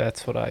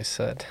 That's what I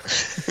said.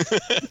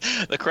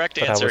 The correct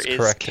answer is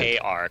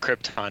KR.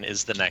 Krypton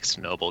is the next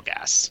noble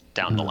gas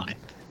down the line.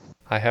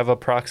 I have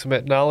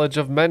approximate knowledge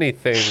of many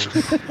things.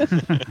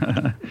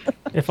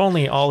 If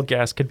only all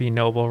gas could be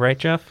noble, right,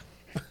 Jeff?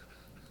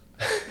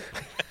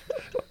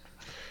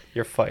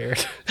 You're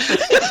fired.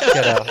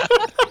 Get out.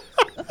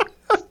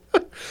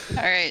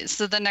 All right,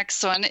 so the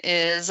next one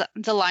is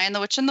The Lion, the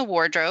Witch, and the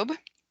Wardrobe,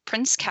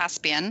 Prince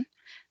Caspian,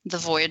 The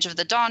Voyage of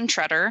the Dawn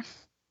Treader,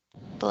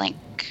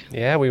 blank.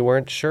 Yeah, we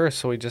weren't sure,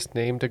 so we just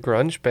named a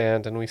grunge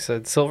band and we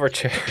said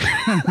Silverchair.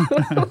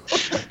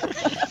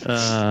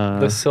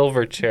 The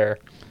Silverchair.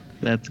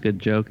 That's a good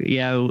joke.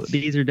 Yeah,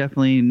 these are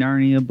definitely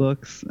Narnia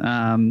books.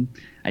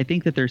 I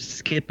think that they're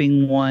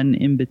skipping one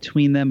in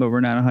between them, but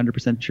we're not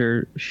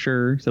 100%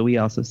 sure. So we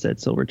also said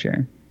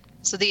Silverchair.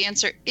 So the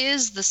answer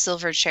is The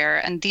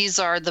Silverchair, and these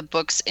are the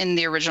books in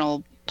the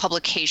original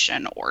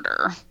publication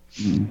order.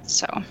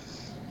 So.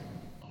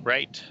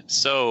 Right.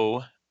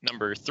 So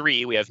number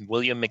 3, we have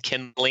William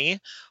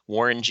McKinley,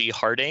 Warren G.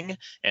 Harding,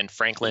 and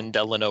Franklin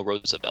Delano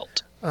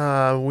Roosevelt.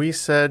 We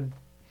said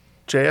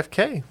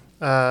JFK,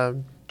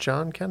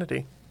 John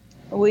Kennedy.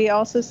 We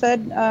also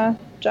said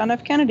John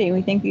F. Kennedy.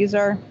 We think these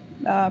are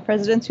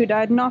presidents who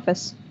died in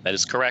office. That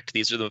is correct.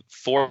 These are the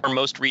 4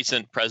 most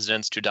recent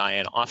presidents to die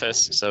in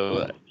office,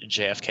 so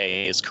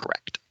JFK is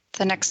correct.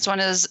 The next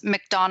one is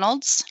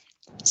McDonald's,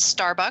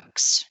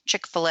 Starbucks,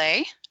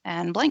 Chick-fil-A,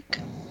 and blank.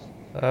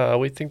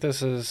 We think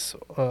this is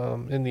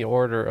in the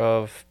order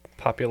of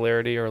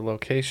popularity or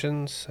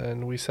locations,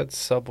 and we said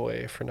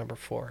Subway for number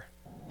 4.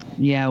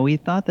 Yeah, we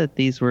thought that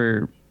these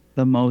were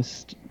the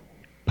most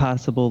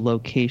possible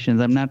locations.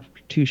 I'm not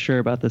too sure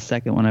about the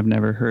second one. I've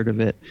never heard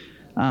of it.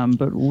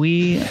 But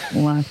we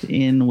locked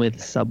in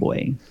with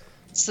Subway.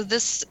 So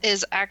this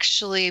is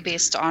actually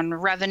based on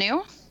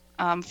revenue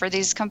for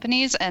these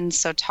companies, and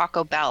so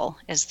Taco Bell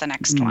is the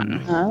next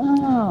one.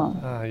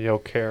 Oh. Yo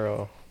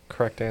Caro.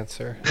 Correct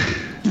answer.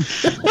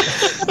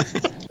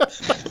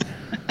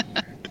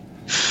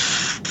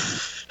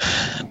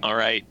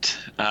 right.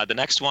 The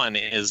next one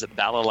is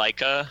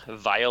balalaika,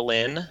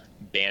 violin,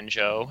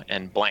 banjo,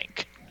 and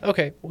blank.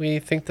 Okay, we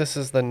think this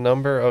is the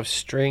number of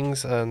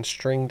strings on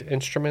stringed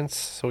instruments,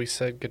 so we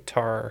said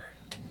guitar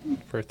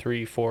for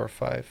 3, 4,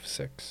 5,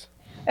 6.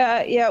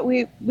 Yeah,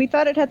 we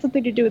thought it had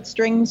something to do with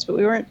strings, but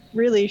we weren't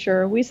really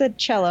sure. We said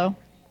cello.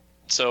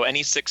 So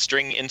any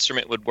 6-string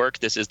instrument would work.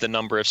 This is the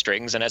number of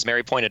strings. And as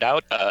Mary pointed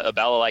out, a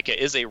balalaika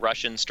is a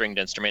Russian stringed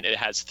instrument. It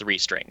has 3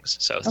 strings.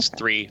 So it's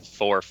 3,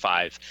 4,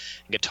 5.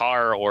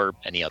 Guitar or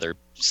any other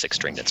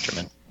 6-stringed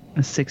instrument. A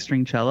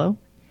 6-string cello?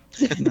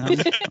 No?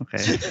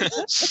 Okay.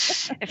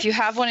 If you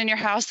have one in your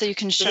house that you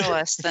can show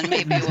us, then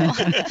maybe we'll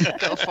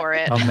go for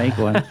it. I'll make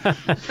one.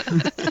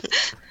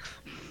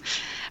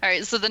 All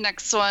right, so the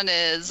next one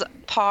is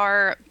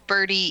par,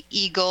 birdie,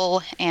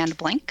 eagle, and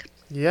blank.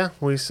 Yeah,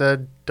 we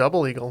said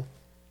double eagle.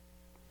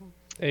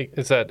 Hey,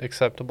 is that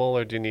acceptable,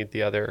 or do you need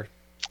the other?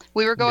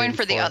 We were going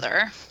for the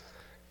other.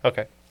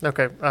 Okay.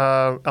 Okay,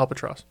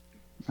 albatross.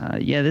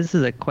 Yeah, this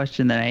is a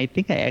question that I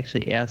think I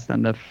actually asked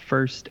on the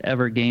first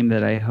ever game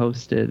that I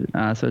hosted,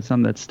 so it's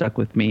something that stuck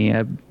with me.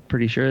 I'm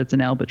pretty sure it's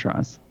an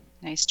albatross.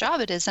 Nice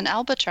job. It is an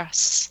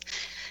albatross.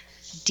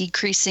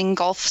 Decreasing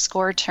golf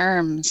score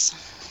terms.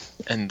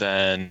 And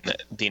then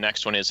the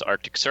next one is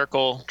Arctic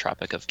Circle,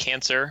 Tropic of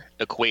Cancer,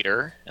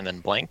 Equator, and then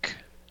blank.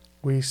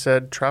 We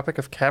said Tropic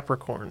of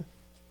Capricorn.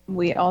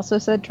 We also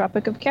said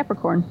Tropic of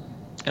Capricorn.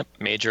 Yep.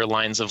 Major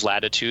lines of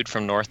latitude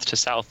from north to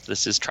south.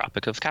 This is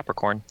Tropic of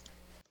Capricorn.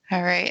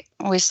 All right.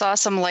 We saw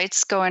some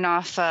lights going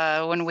off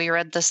when we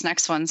read this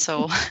next one.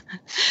 So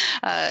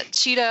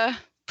cheetah,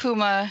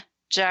 puma,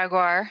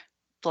 jaguar,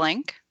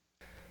 blank.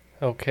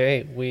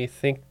 Okay, we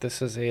think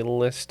this is a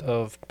list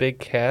of big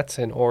cats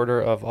in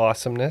order of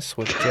awesomeness,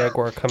 with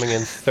jaguar coming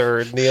in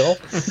third, Neil.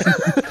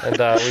 And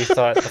we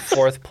thought the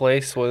fourth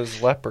place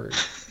was leopard.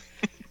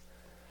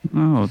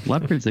 Oh,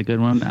 leopard's a good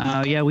one.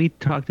 Yeah, we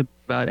talked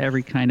about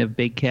every kind of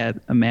big cat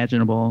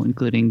imaginable,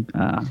 including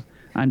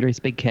Andres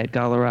Big Cat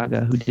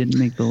Galarraga, who didn't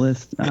make the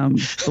list.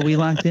 But we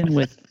locked in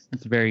with,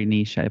 it's very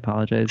niche, I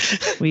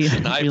apologize. We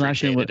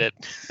locked in with it.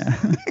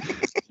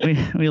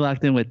 we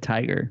locked in with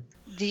tiger.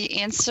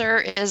 The answer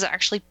is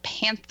actually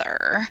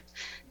panther.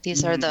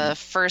 These are the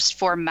first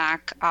 4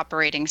 Mac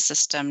operating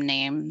system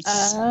names.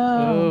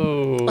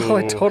 Oh,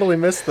 I totally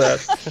missed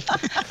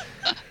that.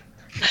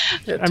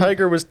 Yeah,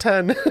 tiger was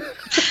 10.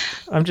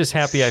 I'm just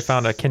happy I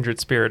found a kindred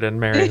spirit in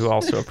Mary who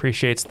also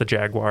appreciates the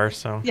jaguar.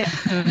 So yeah.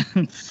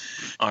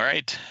 All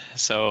right.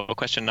 So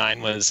question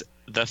 9 was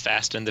The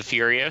Fast and the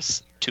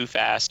Furious, Too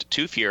Fast,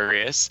 Too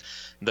Furious,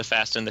 The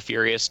Fast and the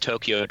Furious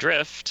Tokyo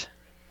Drift.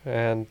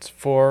 And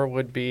 4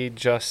 would be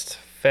just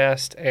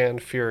Fast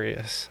and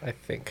Furious, I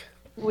think.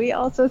 We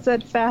also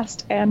said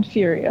Fast and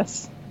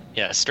Furious.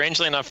 Yeah,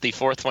 strangely enough, the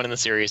 4th one in the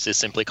series is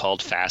simply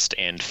called Fast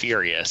and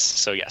Furious.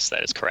 So yes,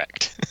 that is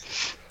correct.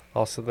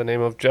 Also the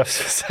name of Jeff's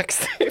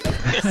sex tape.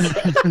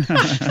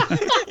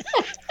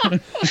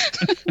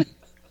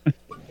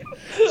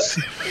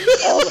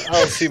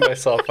 I'll see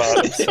myself out.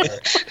 I'm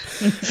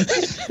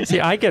sorry.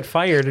 See, I get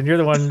fired, and you're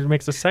the one who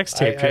makes a sex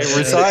tape. I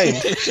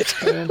resigned.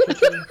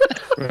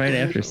 Right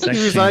after sex.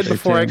 He resigned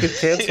before I could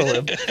cancel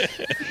him.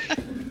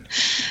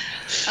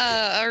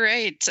 All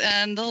right,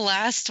 and the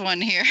last one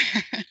here.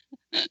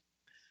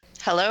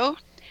 Hello,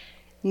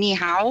 ni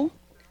hao,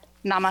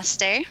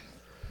 namaste,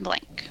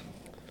 blank.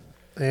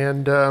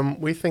 And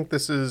we think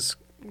this is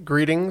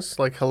greetings,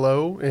 like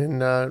hello, in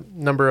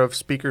number of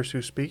speakers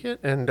who speak it.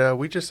 And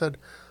we just said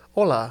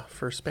hola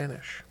for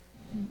Spanish.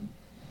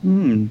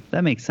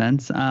 That makes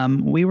sense.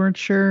 We weren't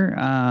sure.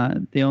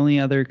 The only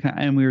other,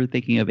 and we were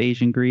thinking of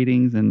Asian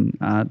greetings, and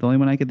the only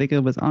one I could think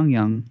of was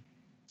Angyang.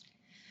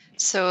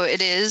 So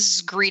it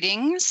is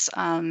greetings,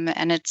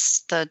 and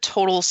it's the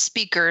total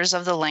speakers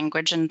of the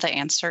language, and the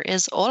answer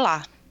is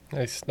hola.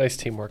 Nice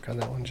teamwork on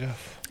that one,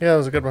 Jeff. Yeah, that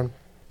was a good one.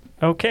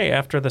 Okay,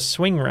 after the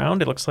swing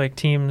round, it looks like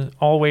Team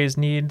Always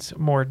Needs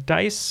More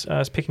Dice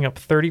is picking up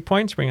 30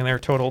 points, bringing their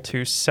total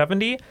to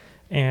 70.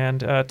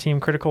 And Team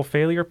Critical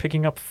Failure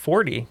picking up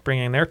 40,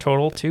 bringing their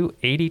total to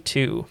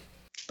 82.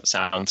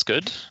 Sounds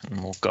good.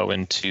 And we'll go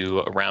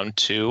into round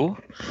 2.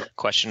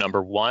 Question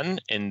number 1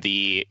 in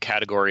the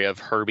category of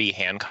Herbie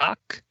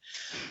Hancock.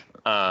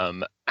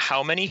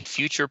 How many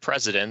future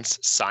presidents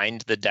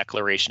signed the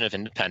Declaration of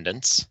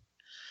Independence?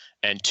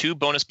 And 2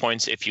 bonus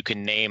points if you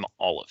can name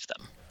all of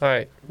them. All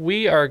right,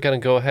 we are going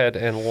to go ahead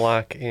and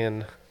lock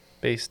in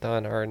based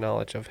on our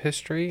knowledge of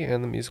history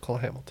and the musical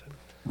Hamilton.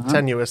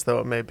 Tenuous, though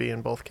it may be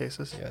in both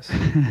cases. Yes.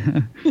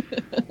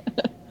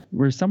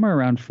 We're somewhere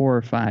around 4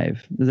 or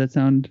 5. Does that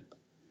sound?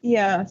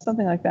 Yeah,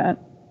 something like that.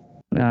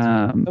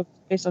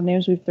 Based on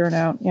names we've thrown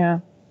out, yeah.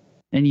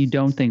 And you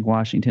don't think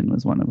Washington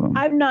was one of them?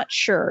 I'm not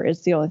sure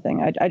is the only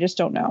thing. I just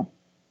don't know.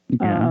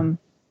 Yeah.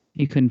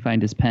 He couldn't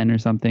find his pen or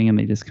something, and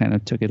they just kind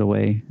of took it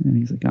away. And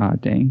he's like, "Ah,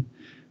 dang."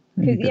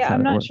 Yeah,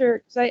 I'm not sure,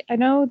 because I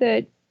know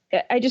that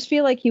I just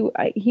feel like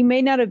he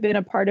may not have been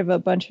a part of a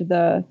bunch of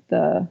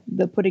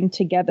the putting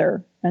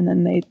together, and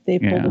then they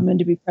pulled him in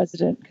to be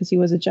president because he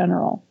was a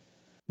general.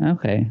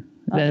 Okay,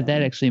 that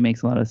actually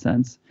makes a lot of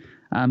sense.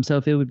 So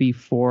if it would be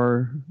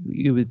 4,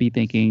 you would be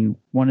thinking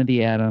one of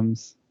the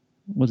Adams.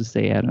 We'll just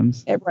say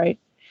Adams. Right.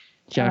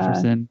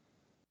 Jefferson.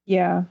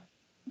 Yeah.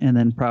 And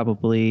then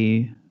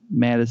probably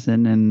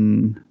Madison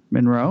and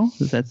Monroe.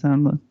 Does that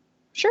sound?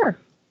 Sure.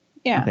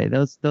 Yeah. Okay,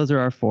 those are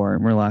our 4,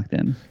 and we're locked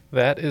in.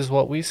 That is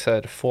what we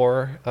said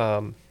for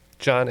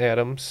John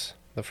Adams,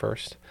 the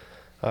first,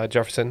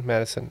 Jefferson,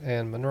 Madison,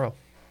 and Monroe.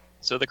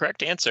 So the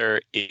correct answer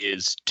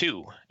is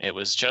 2. It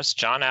was just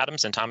John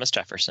Adams and Thomas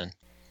Jefferson.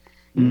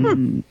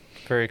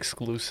 Very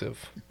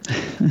exclusive.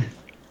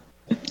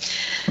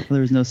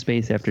 There was no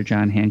space after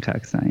John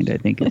Hancock signed, I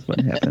think is what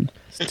happened.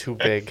 It's too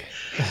big.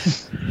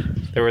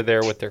 They were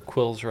there with their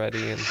quills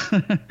ready,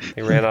 and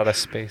they ran out of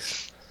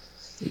space.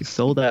 They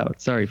sold out.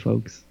 Sorry,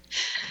 folks.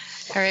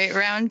 All right,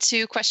 round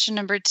 2, question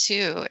number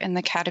 2 in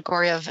the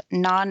category of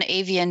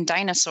non-avian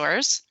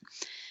dinosaurs.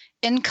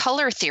 In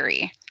color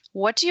theory,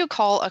 what do you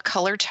call a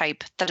color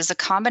type that is a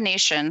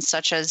combination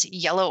such as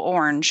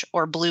yellow-orange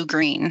or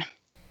blue-green?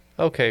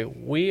 Okay,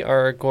 we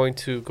are going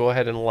to go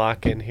ahead and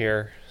lock in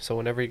here. So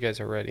whenever you guys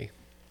are ready.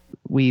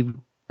 We've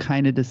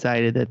kind of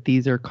decided that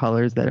these are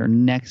colors that are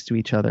next to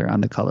each other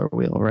on the color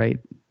wheel, right?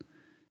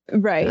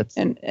 Right.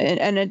 And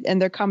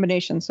they're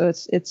combinations. So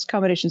it's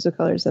combinations of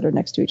colors that are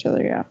next to each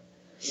other. Yeah.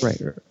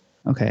 Right.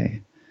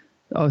 Okay.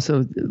 Oh,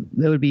 so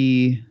that would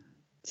be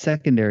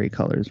secondary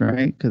colors,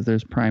 right? Because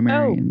there's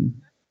primary. And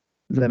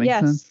does that make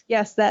sense?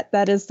 Yes,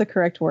 that is the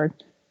correct word.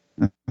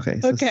 Okay.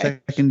 So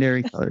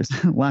secondary colors.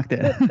 Locked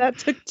in. That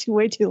took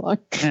way too long.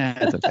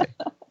 That's okay.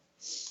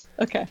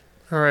 Okay.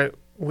 All right.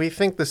 We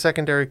think the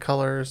secondary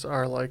colors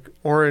are like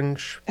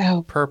orange,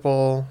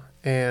 purple,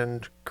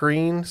 and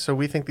green. So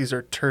we think these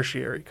are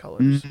tertiary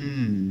colors.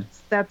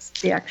 That's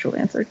the actual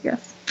answer,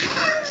 yes.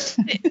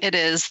 It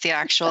is the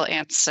actual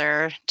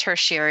answer.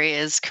 Tertiary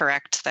is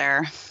correct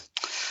there.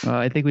 Well,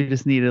 I think we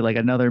just needed like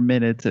another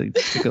minute to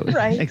go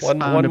expound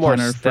one more upon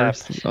our step.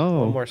 first.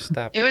 One more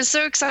step. It was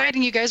so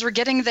exciting. You guys were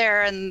getting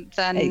there and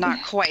then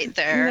not quite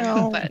there.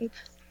 No. But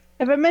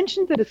Have I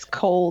mentioned that it's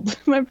cold?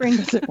 My brain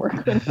doesn't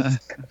work. Well,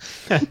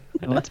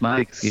 that's my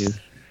excuse.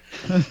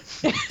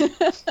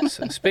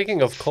 So,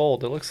 speaking of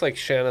cold, it looks like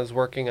Shanna's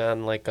working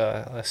on like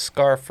a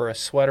scarf or a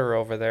sweater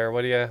over there.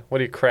 What are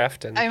you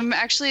crafting? I'm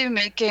actually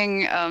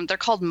making, they're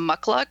called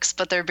mucklucks,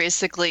 but they're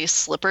basically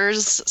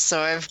slippers. So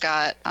I've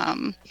got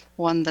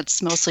one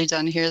that's mostly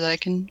done here that I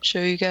can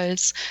show you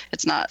guys.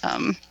 It's not,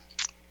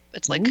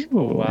 it's like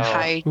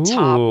high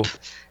top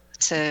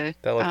to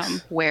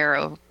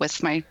wear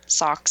with my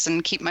socks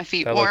and keep my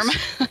feet warm.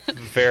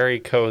 Very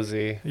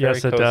cozy.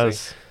 Yes, it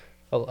does.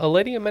 A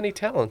lady of many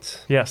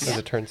talents. Yes, as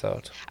it turns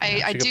out.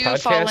 I do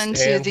fall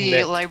into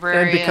the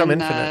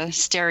librarian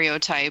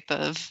stereotype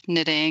of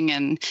knitting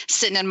and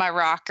sitting in my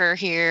rocker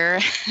here.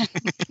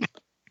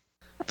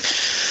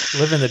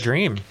 Living the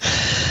dream.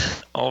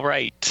 All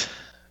right.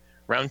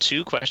 Round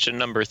 2, question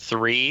number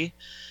 3.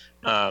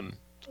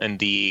 And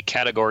the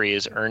category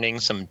is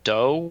earning some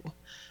dough.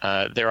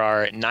 There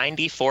are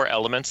 94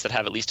 elements that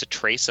have at least a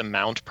trace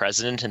amount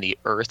present in the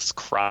Earth's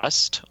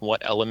crust.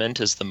 What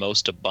element is the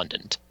most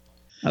abundant?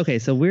 Okay,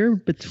 so we're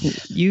between.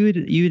 You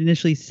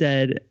initially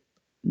said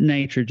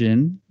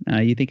nitrogen.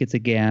 You think it's a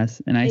gas,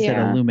 and I said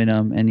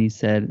aluminum, and you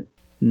said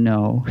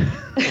no.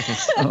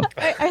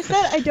 I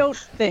said I don't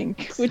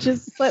think, which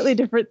is slightly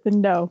different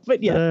than no,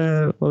 but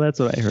yes. Well, that's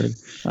what I heard.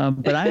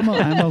 But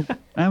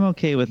I'm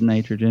okay with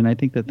nitrogen. I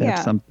think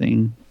that's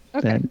something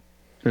that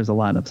there's a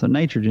lot of. So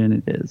nitrogen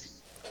it is.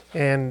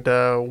 And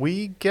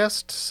we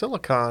guessed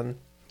silicon.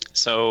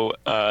 So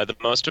the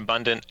most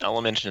abundant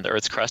element in the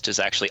Earth's crust is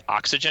actually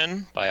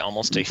oxygen by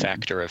almost a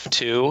factor of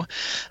 2.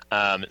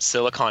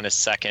 Silicon is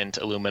second,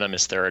 aluminum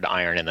is third,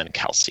 iron, and then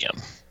calcium.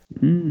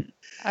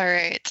 All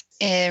right.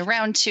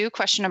 Round 2,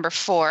 question number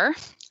 4.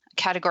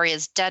 Category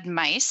is dead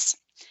mice.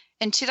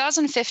 In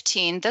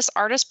 2015, this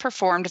artist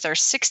performed their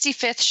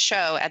 65th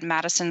show at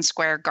Madison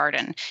Square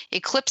Garden,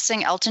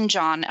 eclipsing Elton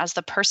John as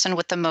the person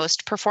with the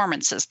most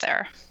performances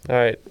there. All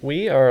right.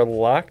 We are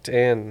locked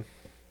in.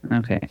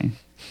 Okay.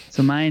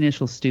 So my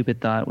initial stupid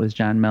thought was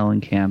John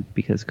Mellencamp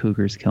because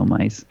cougars kill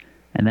mice,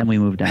 and then we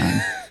moved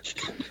on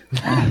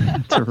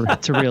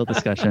to real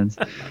discussions.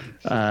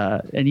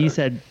 And you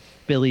said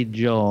Billy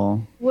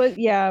Joel.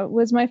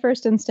 Was my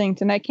first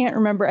instinct, and I can't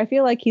remember. I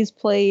feel like he's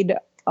played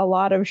a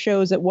lot of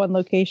shows at one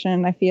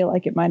location. I feel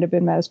like it might have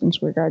been Madison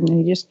Square Garden,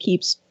 and he just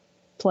keeps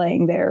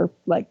playing there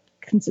like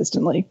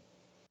consistently.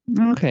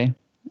 Okay.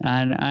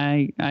 And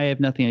I have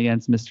nothing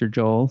against Mr.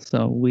 Joel,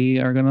 so we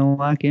are going to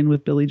lock in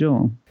with Billy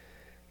Joel.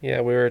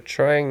 Yeah, we were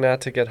trying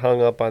not to get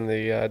hung up on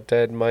the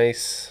dead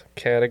mice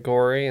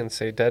category and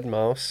say dead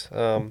mouse.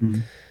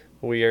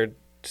 We are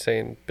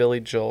saying Billy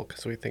Joel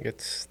because we think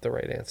it's the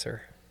right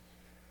answer.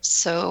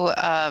 So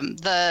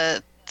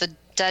the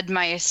dead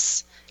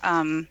mice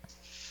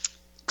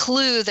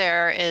clue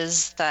there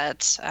is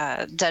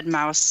that dead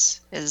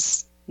mouse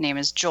name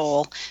is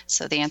Joel,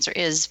 so the answer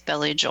is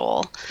Billy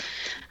Joel.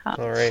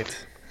 All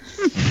right.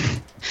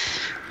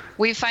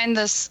 We find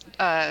this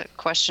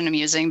question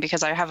amusing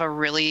because I have a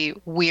really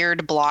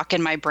weird block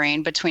in my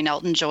brain between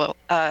Elton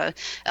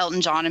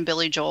Elton John and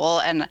Billy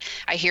Joel, and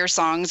I hear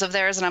songs of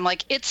theirs, and I'm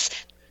like, it's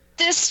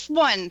this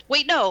one.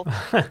 Wait, no,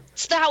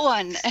 it's that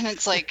one. And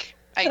it's like,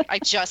 I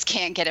just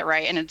can't get it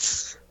right, and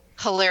it's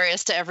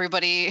hilarious to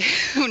everybody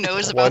who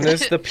knows about it. One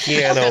is the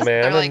Piano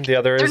Man, and the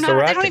other is the Rocket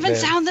Man. They don't even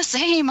sound the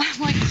same.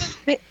 I'm like,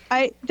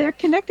 they're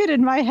connected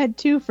in my head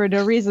too for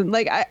no reason.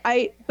 Like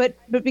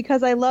but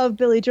because I love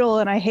Billy Joel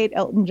and I hate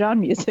Elton John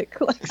music,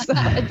 like, so,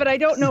 but I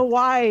don't know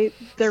why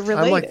they're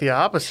related. I'm like the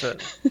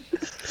opposite.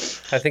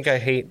 I think I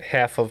hate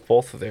half of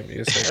both of their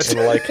music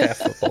and like half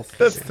of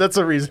both. That's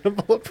a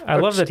reasonable approach. I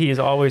love that he is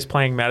always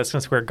playing Madison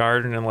Square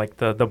Garden, and like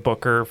the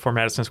booker for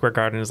Madison Square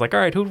Garden is like, all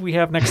right, who do we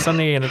have next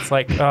Sunday? And it's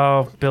like,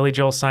 oh, Billy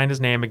Joel signed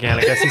his name again.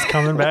 I guess he's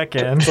coming back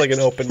in. It's like an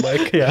open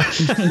mic. Yeah.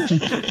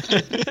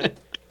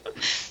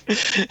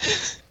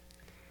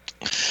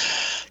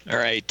 All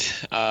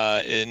right.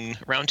 In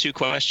round 2,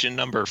 question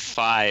number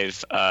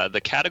 5,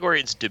 the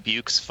category is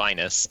Dubuque's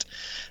Finest.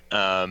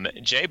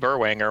 Jay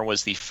Berwanger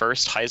was the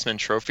first Heisman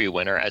Trophy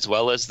winner, as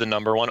well as the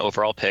number 1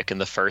 overall pick in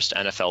the first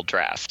NFL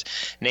draft.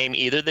 Name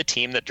either the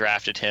team that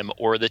drafted him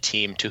or the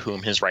team to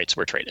whom his rights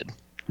were traded.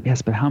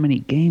 Yes, but how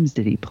many games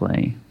did he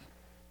play?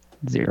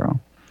 0.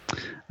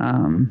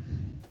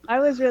 I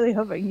was really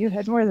hoping you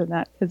had more than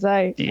that, because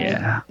I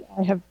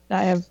have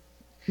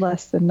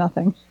less than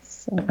nothing.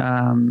 So.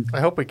 I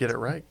hope we get it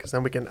right, because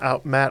then we can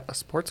out Matt a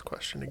sports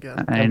question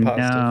again. I'm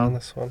positive on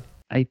this one.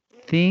 I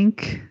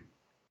think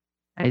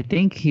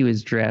he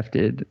was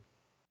drafted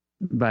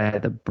by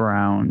the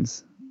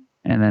Browns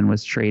and then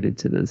was traded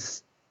to the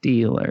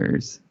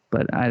Steelers,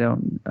 but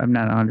I'm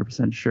not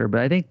 100% sure, but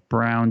I think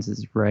Browns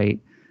is right.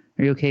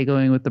 Are you okay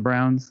going with the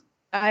Browns?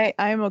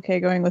 I'm okay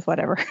going with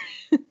whatever.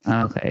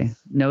 Okay.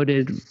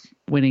 Noted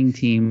winning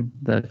team,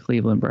 the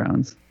Cleveland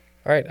Browns.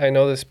 All right, I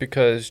know this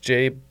because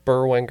Jay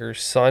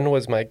Berwanger's son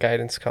was my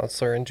guidance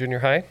counselor in junior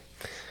high,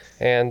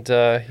 and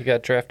he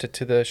got drafted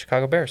to the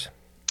Chicago Bears.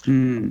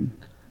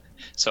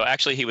 So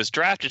actually, he was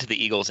drafted to the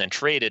Eagles and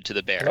traded to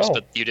the Bears,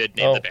 but you did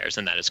name the Bears,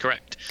 and that is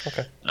correct.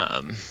 Okay.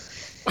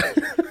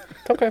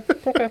 Okay.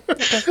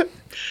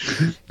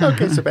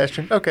 Okay,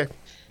 Sebastian. Okay.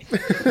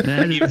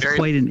 That is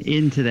quite an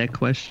in to that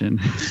question.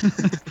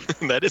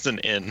 That is an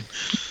in.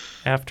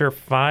 After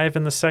 5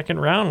 in the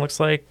second round, looks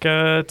like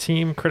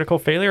Team Critical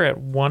Failure at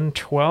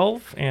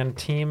 112, and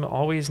Team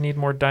Always Need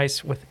More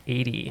Dice with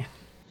 80.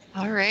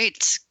 All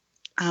right.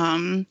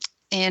 In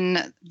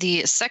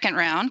the second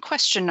round,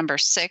 question number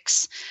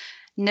 6,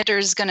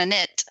 Knitter's Gonna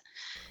Knit.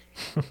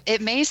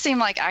 It may seem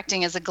like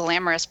acting is a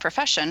glamorous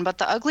profession, but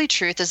the ugly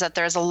truth is that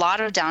there's a lot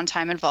of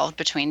downtime involved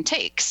between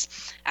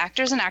takes.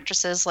 Actors and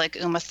actresses like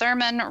Uma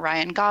Thurman,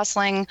 Ryan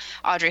Gosling,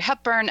 Audrey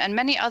Hepburn, and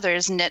many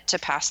others knit to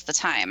pass the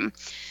time.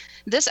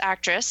 This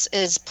actress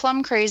is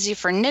plum crazy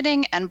for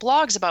knitting and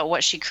blogs about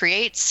what she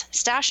creates,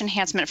 stash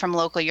enhancement from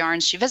local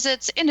yarns she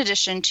visits, in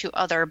addition to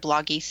other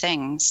bloggy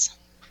things.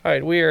 All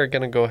right, we are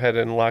going to go ahead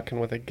and lock in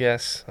with a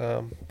guess,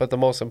 but the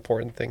most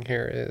important thing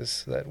here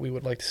is that we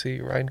would like to see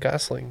Ryan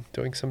Gosling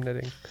doing some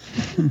knitting.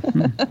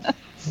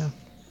 Yeah.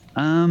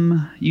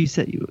 You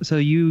said you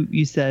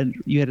said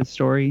you had a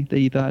story that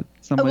you thought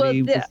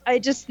somebody.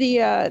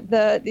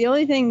 The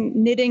only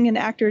thing knitting and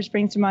actors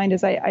brings to mind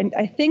is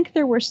I think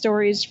there were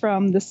stories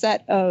from the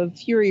set of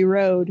Fury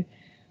Road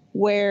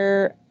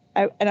where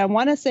I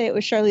want to say it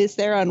was Charlize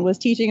Theron was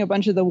teaching a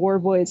bunch of the war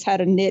boys how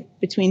to knit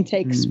between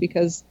takes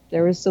because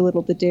there was so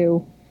little to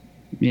do.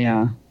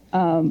 Yeah.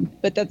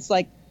 But that's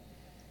like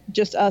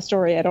just a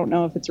story. I don't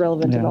know if it's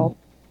relevant at all.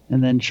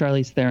 And then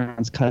Charlize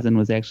Theron's cousin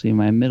was actually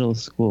my middle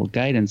school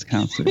guidance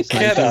counselor. So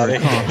Get out of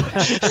here.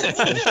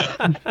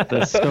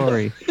 The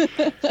story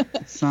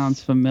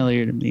sounds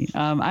familiar to me.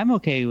 I'm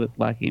okay with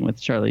locking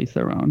with Charlize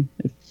Theron.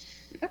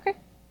 Okay.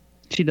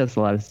 She does a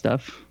lot of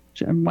stuff.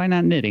 Why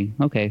not knitting?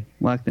 Okay,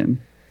 locked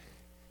in.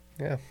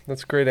 Yeah,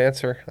 that's a great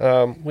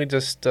answer. We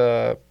just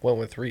went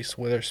with Reese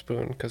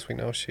Witherspoon because we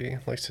know she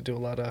likes to do a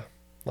lot of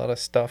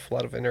stuff, a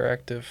lot of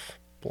interactive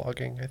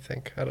blogging, I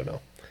think. I don't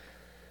know.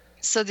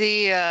 So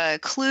the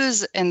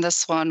clues in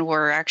this one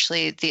were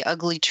actually The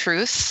Ugly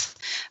Truth.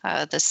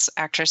 This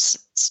actress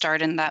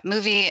starred in that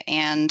movie,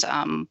 and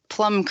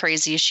Plum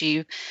Crazy,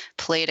 she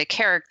played a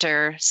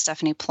character,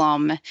 Stephanie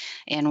Plum,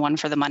 in One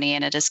for the Money,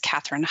 and it is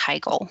Katherine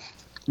Heigl.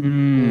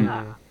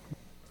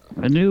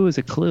 I knew it was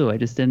a clue. I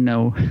just didn't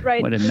know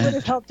what it meant. It would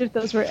have helped if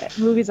those were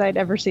movies I'd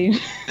ever seen.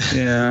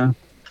 Yeah.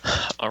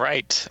 All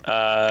right.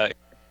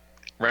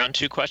 Round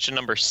 2, question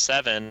number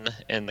 7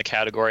 in the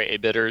category A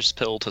Bitter's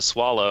Pill to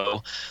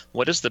Swallow.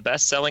 What is the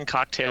best-selling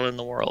cocktail in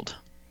the world?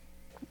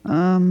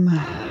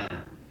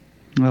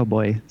 Oh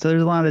boy. So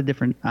there's a lot of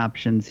different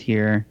options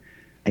here.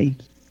 I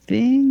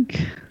think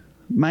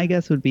my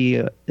guess would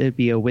be it'd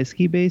be a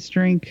whiskey-based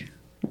drink.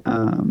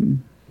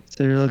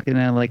 So you're looking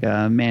at like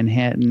a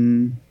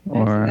Manhattan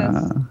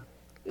or.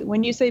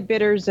 When you say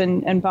bitters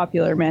and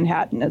popular,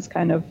 Manhattan is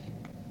kind of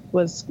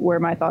was where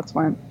my thoughts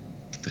went.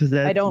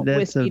 I don't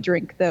whiskey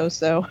drink though,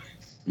 so.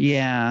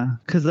 Yeah,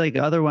 because like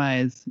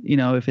otherwise,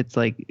 if it's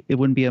like it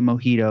wouldn't be a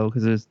mojito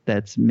because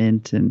that's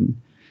mint, and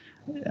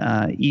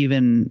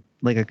even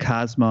like a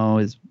Cosmo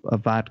is a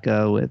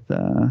vodka with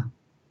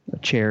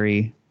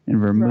cherry, and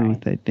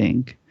vermouth, I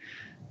think.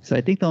 So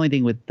I think the only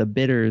thing with the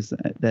bitters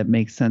that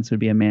makes sense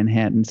would be a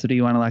Manhattan. So do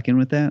you want to lock in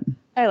with that?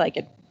 I like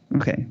it.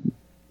 Okay.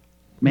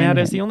 Matt,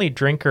 as the only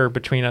drinker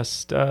between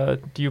us, do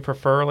you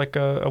prefer like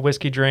a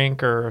whiskey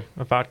drink or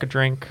a vodka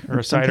drink or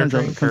a cider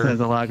drink? Sometimes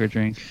a lager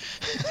drink.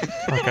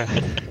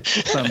 Okay.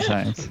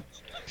 Sometimes.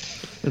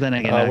 But then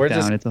I get knocked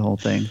down. It's a whole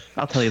thing.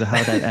 I'll tell you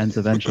how that ends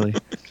eventually.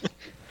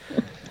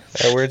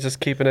 We're just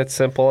keeping it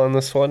simple on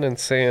this one and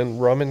saying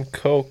rum and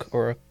Coke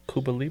or a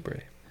Cuba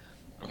Libre.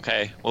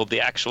 Okay, well,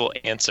 the actual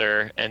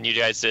answer, and you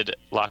guys did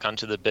lock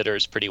onto the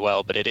bitters pretty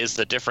well, but it is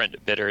the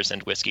different bitters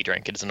and whiskey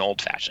drink. It is an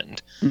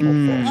old-fashioned.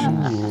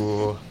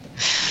 Ooh.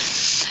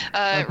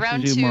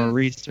 Round do 2. more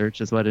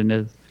research is what it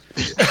is.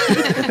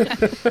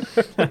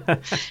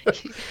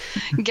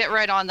 Get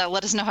right on that.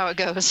 Let us know how it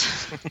goes.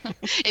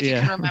 If you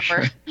can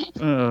remember.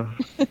 Well,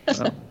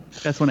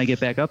 that's when I get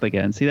back up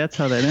again. See, that's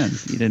how that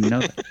ends. You didn't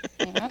know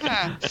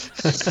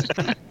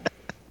that.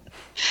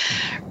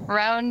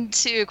 Round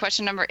 2,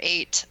 question number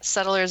 8.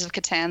 Settlers of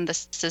Catan,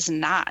 this is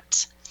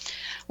not.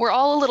 We're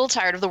all a little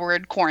tired of the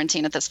word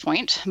quarantine at this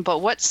point, but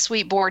what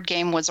sweet board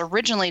game was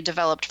originally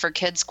developed for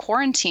kids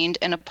quarantined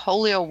in a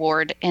polio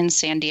ward in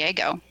San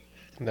Diego?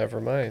 Never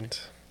mind.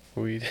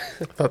 We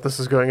thought this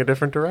was going a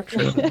different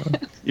direction.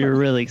 You're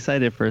really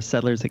excited for a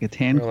Settlers of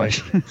Catan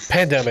question.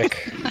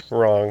 Pandemic.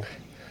 Wrong.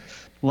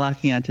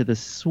 Locking onto the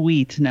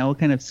sweet. Now, what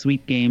kind of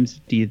sweet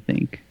games do you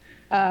think?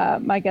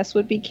 My guess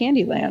would be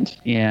Candyland.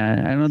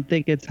 Yeah, I don't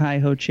think it's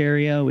Hi-Ho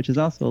Cherry-O, which is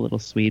also a little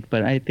sweet,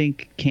 but I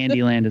think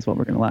Candyland is what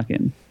we're going to lock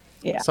in.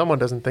 Yeah. Someone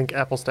doesn't think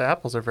apples to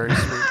apples are very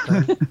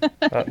sweet.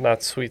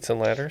 Not Sweets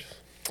and Ladders?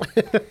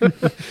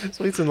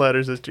 Sweets and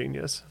Ladders is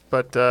genius.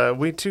 But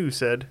we too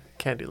said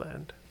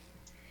Candyland.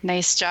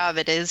 Nice job.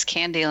 It is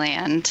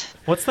Candyland.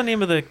 What's the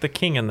name of the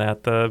king in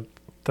that?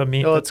 The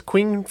meat? Oh, it's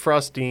Queen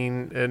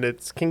Frostine, and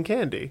it's King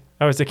Candy.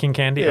 Oh, is it King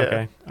Candy? Yeah.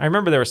 Okay. I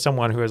remember there was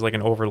someone who was like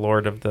an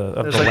overlord of the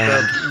There's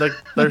land.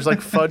 there's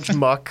like Fudge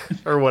Muck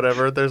or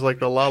whatever. There's like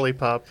the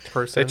lollipop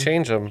person. They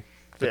change them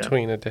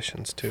between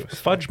editions too.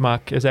 Fudge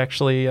Muck is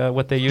actually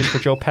what they use for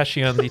Joe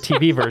Pesci on the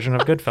TV version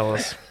of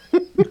Goodfellas.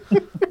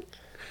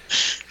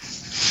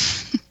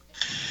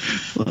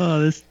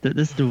 Oh, this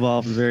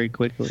devolved very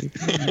quickly.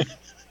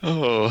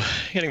 Oh,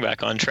 getting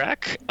back on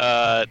track.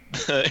 Round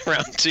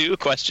 2,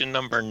 question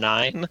number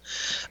 9.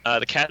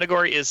 The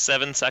category is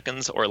 7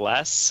 seconds or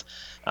less.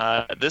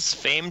 This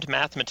famed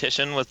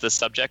mathematician was the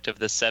subject of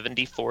the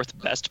 74th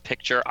Best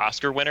Picture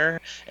Oscar winner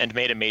and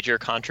made a major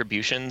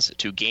contributions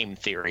to game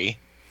theory.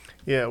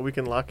 Yeah, we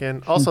can lock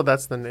in. Also,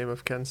 that's the name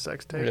of Ken's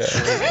sex tape.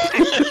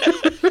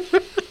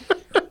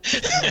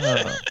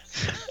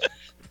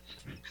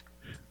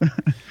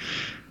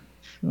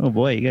 Oh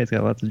boy, you guys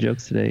got lots of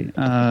jokes today.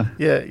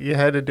 Yeah, you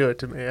had to do it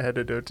to me. I had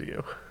to do it to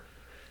you.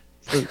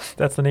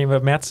 That's the name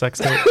of Matt's sex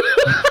tape.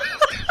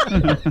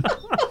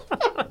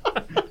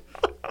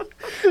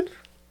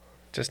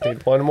 Just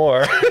need one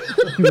more,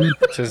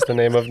 which is the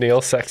name of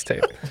Neil's sex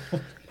tape.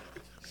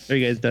 Are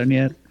you guys done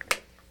yet?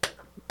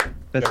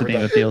 That's the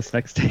name of Neil's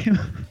sex tape.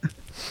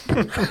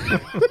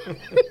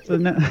 So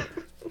now,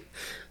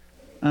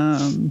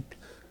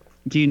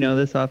 do you know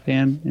this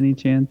offhand? Any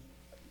chance?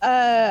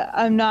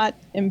 I'm not.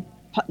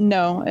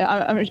 No,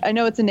 I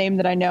know it's a name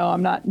that I know.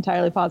 I'm not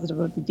entirely positive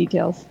of the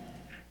details.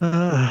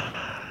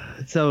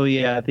 So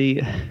yeah,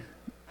 when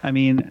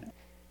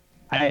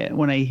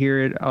I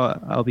hear it,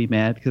 I'll be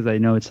mad because I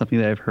know it's something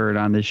that I've heard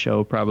on this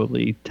show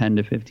probably 10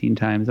 to 15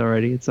 times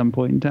already at some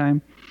point in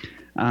time.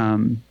 I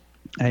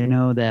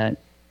know that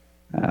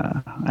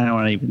I don't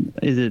want to even.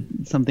 Is it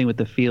something with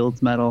the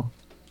Fields medal?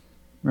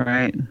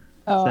 Right?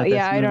 Oh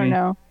yeah, I don't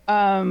know.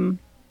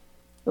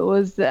 It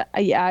was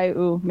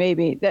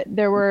maybe that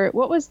there were.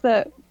 What was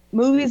the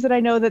movies that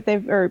I know that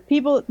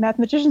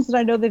mathematicians that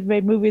I know they've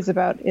made movies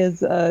about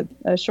is a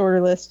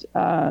shorter list.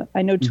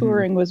 I know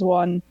Turing was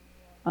one,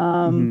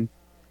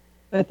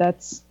 but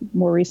that's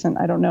more recent.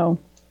 I don't know.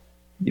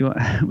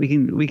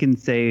 We can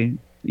say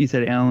you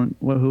said Alan.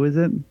 Who is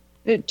it?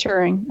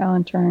 Turing.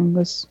 Alan Turing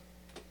was.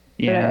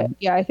 Yeah.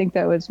 I think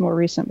that was more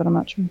recent, but I'm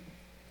not sure.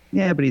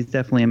 Yeah, but he's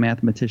definitely a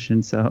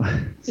mathematician, so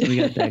we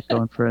got that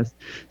going for us.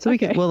 So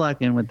we'll lock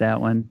in with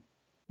that one.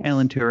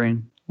 Alan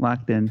Turing,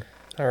 locked in.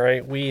 All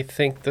right, we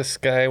think this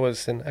guy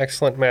was an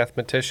excellent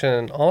mathematician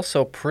and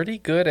also pretty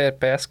good at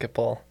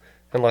basketball,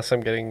 unless I'm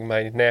getting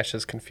my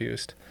Nashes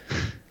confused.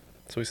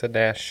 So we said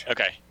Nash.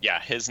 Okay, yeah,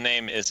 his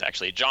name is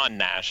actually John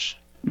Nash,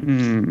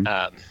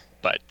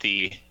 but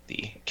the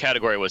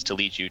category was to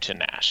lead you to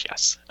Nash,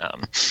 yes.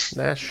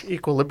 Nash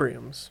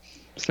equilibriums.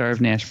 Star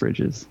of Nash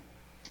Bridges.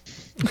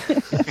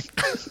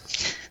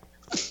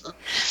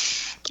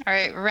 All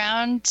right,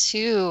 round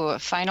 2,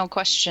 final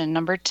question,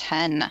 number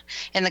 10.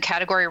 In the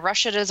category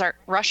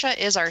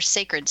Russia is our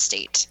sacred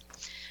state.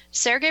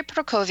 Sergei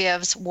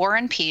Prokofiev's War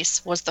and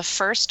Peace was the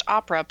first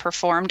opera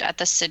performed at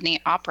the Sydney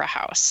Opera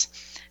House.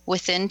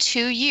 Within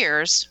 2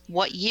 years,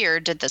 what year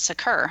did this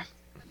occur?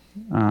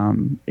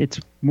 It's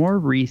more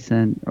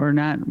recent, or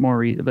not more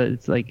recent, but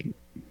it's like,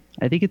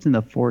 I think it's in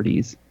the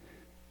 40s,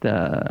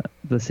 the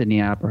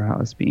Sydney Opera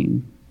House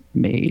being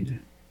made.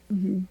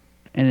 Mm-hmm.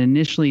 And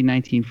initially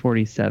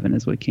 1947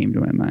 is what came to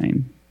my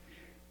mind.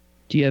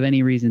 Do you have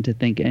any reason to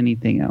think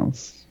anything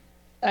else?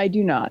 I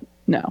do not.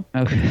 No.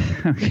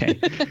 Okay.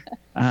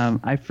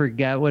 I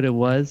forget what it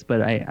was,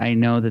 but I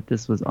know that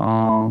this was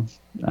all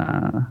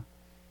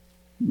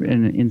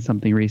in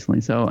something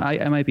recently. So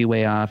I might be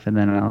way off, and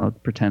then I'll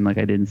pretend like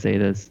I didn't say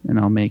this, and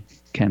I'll make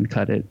Ken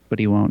cut it, but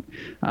he won't.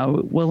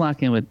 We'll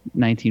lock in with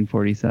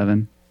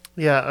 1947.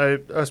 Yeah, I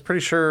was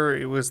pretty sure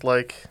it was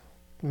like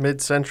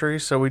mid-century,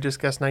 so we just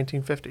guessed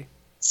 1950.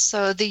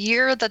 So the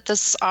year that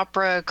this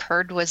opera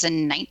occurred was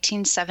in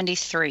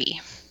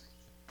 1973.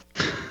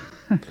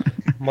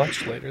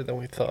 Much later than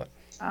we thought.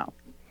 Wow.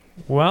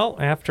 Well,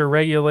 after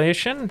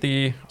regulation,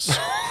 the...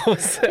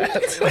 What's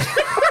that?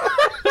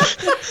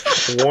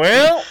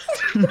 Well...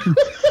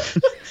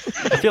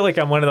 I feel like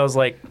I'm one of those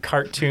like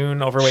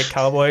cartoon overweight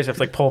cowboys. I have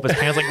to like pull up his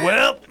pants like,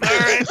 well, all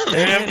right,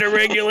 after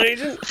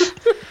regulation.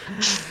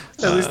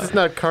 At least it's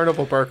not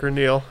Carnival Barker,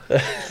 Neil.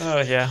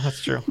 Oh, yeah,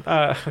 that's true.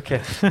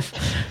 Okay.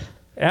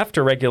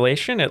 After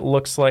regulation, it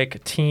looks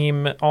like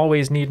Team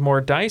Always Need More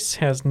Dice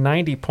has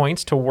 90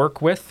 points to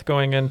work with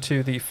going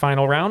into the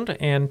final round,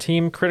 and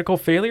Team Critical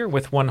Failure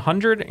with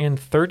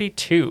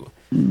 132.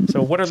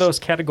 So what are those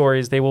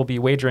categories they will be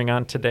wagering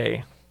on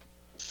today?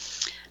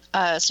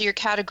 So your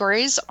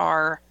categories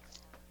are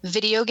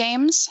video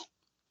games,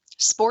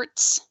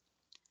 sports,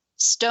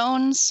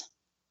 stones,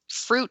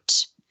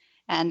 fruit,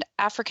 and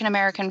African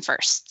American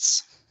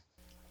firsts.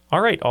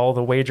 All right, all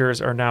the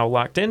wagers are now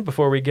locked in.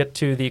 Before we get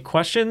to the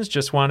questions,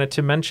 just wanted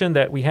to mention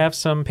that we have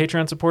some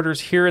Patreon supporters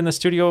here in the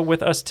studio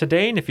with us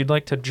today, and if you'd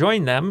like to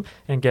join them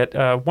and get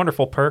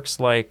wonderful perks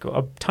like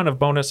a ton of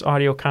bonus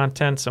audio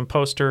content, some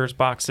posters,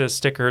 boxes,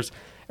 stickers,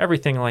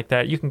 everything like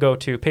that, you can go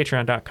to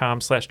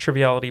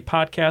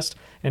patreon.com/trivialitypodcast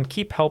and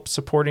keep help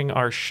supporting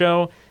our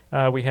show.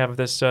 We have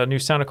this new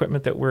sound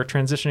equipment that we're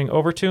transitioning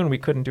over to, and we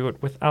couldn't do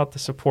it without the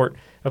support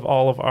of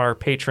all of our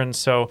patrons.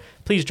 So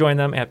please join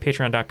them at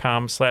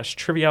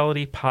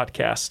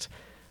patreon.com/trivialitypodcast.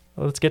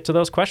 Let's get to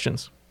those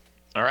questions.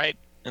 All right.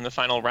 In the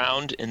final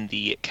round, in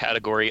the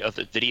category of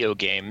video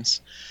games,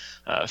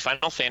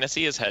 Final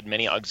Fantasy has had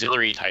many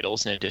auxiliary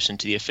titles in addition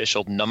to the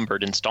official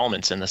numbered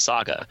installments in the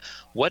saga.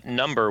 What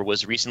number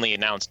was recently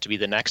announced to be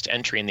the next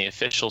entry in the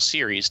official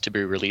series to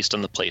be released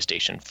on the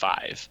PlayStation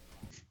 5?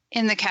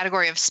 In the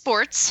category of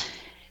sports,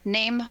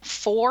 name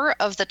 4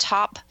 of the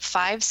top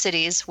 5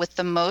 cities with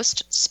the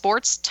most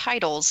sports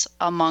titles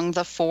among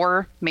the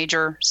 4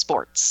 major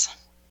sports.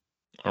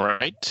 All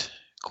right.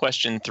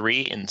 Question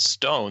 3 in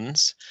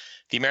stones.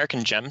 The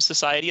American Gem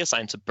Society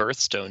assigns a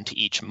birthstone to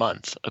each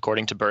month.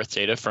 According to birth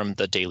data from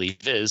the Daily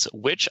Viz,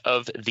 which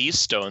of these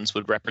stones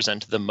would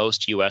represent the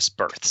most U.S.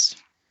 births?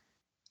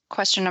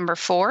 Question number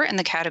 4 in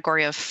the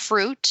category of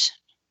fruit.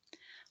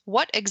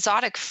 What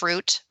exotic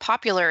fruit,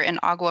 popular in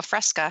Agua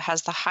Fresca,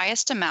 has the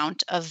highest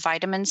amount of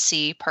vitamin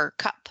C per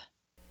cup?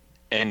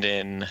 And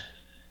in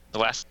the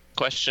last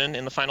question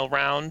in the final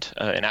round,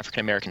 in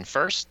African American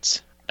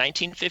firsts,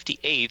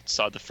 1958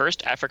 saw the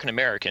first African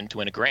American to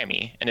win a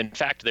Grammy, and in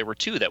fact there were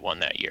 2 that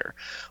won that year.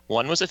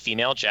 One was a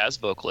female jazz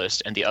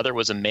vocalist, and the other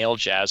was a male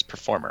jazz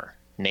performer.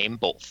 Name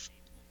both.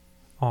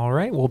 All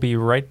right, we'll be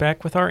right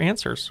back with our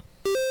answers.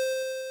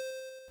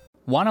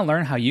 Want to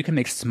learn how you can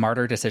make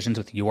smarter decisions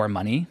with your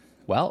money?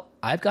 Well,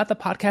 I've got the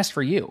podcast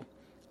for you.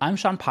 I'm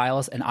Sean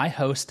Piles, and I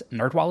host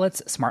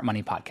NerdWallet's Smart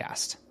Money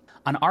Podcast.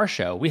 On our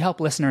show, we help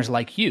listeners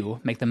like you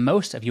make the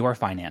most of your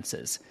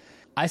finances.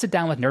 I sit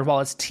down with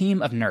NerdWallet's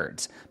team of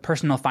nerds,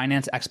 personal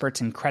finance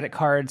experts in credit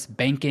cards,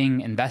 banking,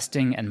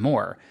 investing, and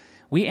more.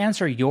 We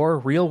answer your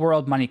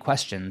real-world money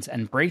questions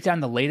and break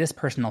down the latest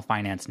personal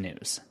finance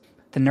news.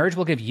 The nerds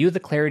will give you the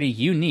clarity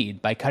you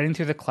need by cutting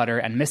through the clutter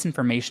and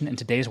misinformation in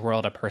today's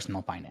world of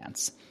personal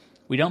finance.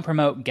 We don't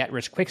promote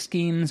get-rich-quick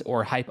schemes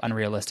or hype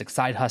unrealistic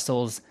side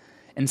hustles.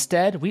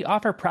 Instead, we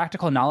offer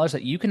practical knowledge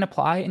that you can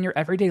apply in your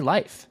everyday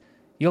life.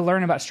 You'll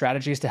learn about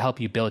strategies to help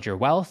you build your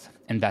wealth,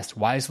 invest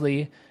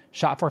wisely,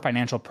 shop for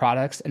financial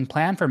products, and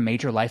plan for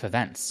major life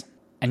events.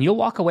 And you'll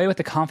walk away with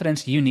the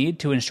confidence you need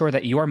to ensure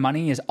that your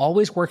money is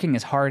always working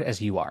as hard as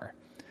you are.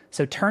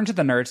 So turn to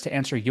the nerds to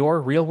answer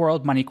your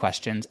real-world money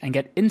questions and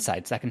get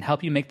insights that can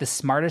help you make the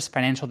smartest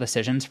financial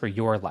decisions for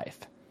your life.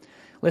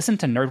 Listen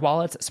to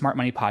NerdWallet's Smart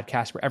Money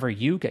Podcast wherever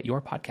you get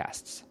your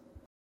podcasts.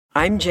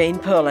 I'm Jane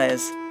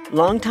Perlez,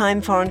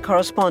 longtime foreign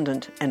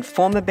correspondent and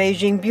former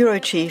Beijing bureau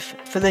chief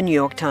for the New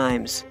York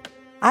Times.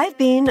 I've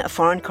been a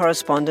foreign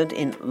correspondent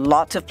in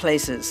lots of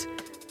places: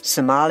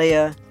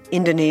 Somalia,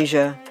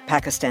 Indonesia,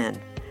 Pakistan,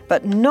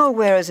 but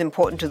nowhere as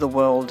important to the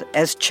world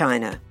as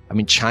China. I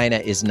mean, China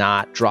is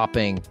not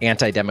dropping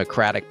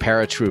anti-democratic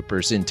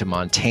paratroopers into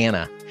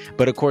Montana.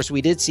 But of course,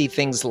 we did see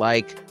things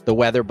like the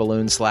weather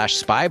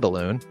balloon/spy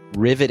balloon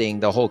riveting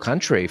the whole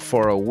country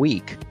for a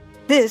week.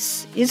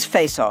 This is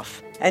Face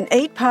Off, an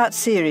 8-part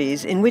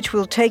series in which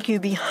we'll take you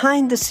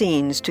behind the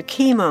scenes to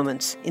key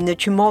moments in the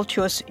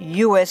tumultuous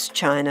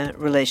U.S.-China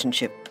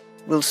relationship.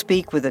 We'll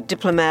speak with a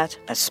diplomat,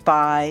 a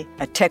spy,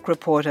 a tech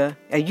reporter,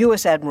 a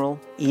U.S. admiral,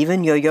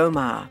 even Yo-Yo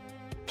Ma.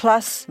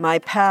 Plus, my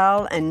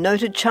pal and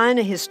noted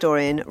China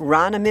historian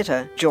Rana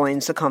Mitter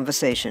joins the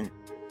conversation.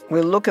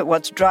 We'll look at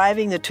what's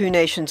driving the two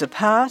nations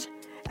apart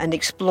and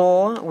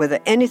explore whether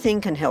anything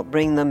can help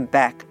bring them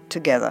back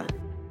together.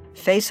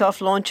 Face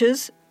Off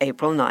launches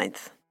April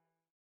 9th.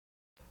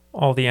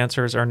 All the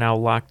answers are now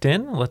locked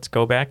in. Let's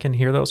go back and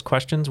hear those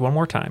questions one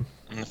more time.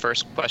 And the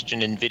first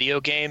question: in video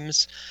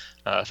games,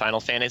 Final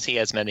Fantasy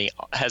has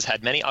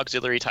had many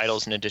auxiliary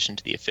titles in addition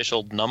to the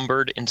official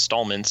numbered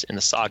installments in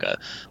the saga.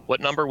 What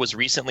number was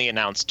recently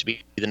announced to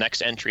be the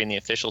next entry in the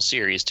official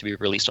series to be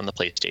released on the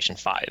PlayStation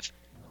 5?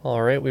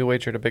 All right, we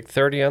wagered a big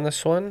 30 on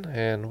this one,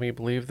 and we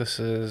believe this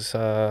is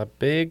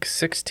big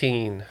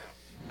 16.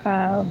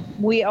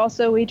 We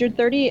also wagered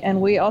 30,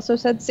 and we also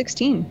said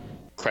 16.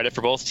 Credit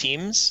for both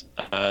teams.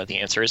 The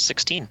answer is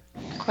 16.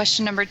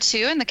 Question number 2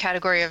 in the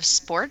category of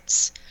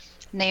sports.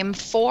 Name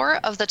 4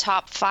 of the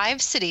top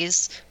 5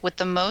 cities with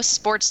the most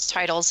sports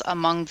titles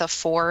among the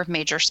 4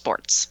 major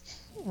sports.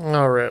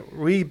 All right.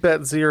 We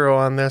bet 0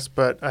 on this,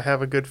 but I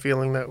have a good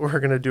feeling that we're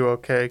going to do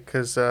okay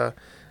because I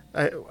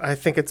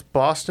think it's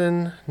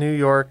Boston, New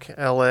York,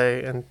 LA,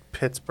 and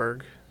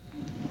Pittsburgh.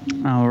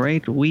 All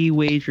right. We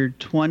wagered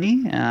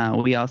 20.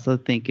 We also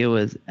think it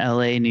was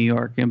LA, New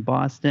York, and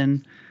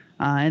Boston.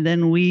 And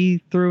then we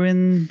threw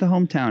in the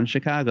hometown,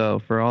 Chicago,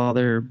 for all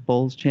their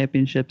Bulls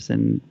championships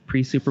and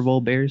pre-Super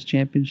Bowl Bears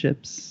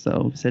championships.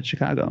 So we said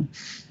Chicago.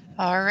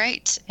 All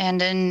right.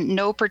 And in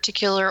no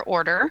particular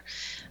order,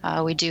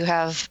 we do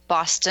have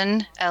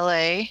Boston,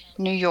 LA,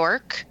 New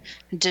York,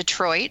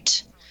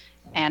 Detroit,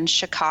 and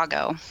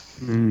Chicago.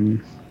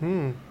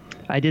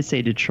 I did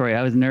say Detroit.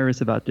 I was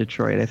nervous about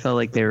Detroit. I felt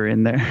like they were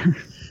in there.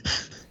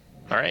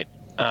 All right.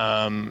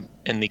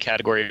 In the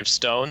category of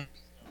stone,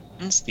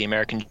 the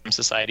American Gem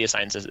Society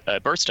assigns a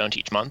birthstone to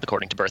each month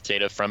according to birth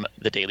data from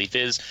the Daily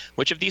Viz.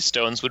 Which of these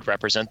stones would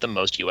represent the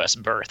most U.S.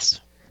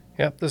 births?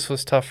 Yep, this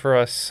was tough for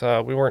us.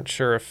 We weren't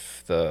sure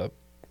if the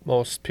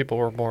most people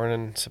were born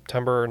in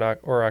September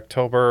or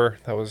October.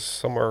 That was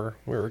somewhere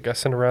we were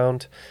guessing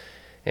around.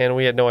 And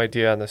we had no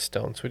idea on the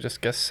stones. We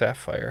just guessed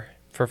sapphire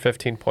for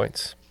 15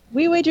 points.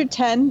 We wagered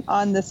 10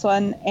 on this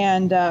one,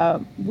 and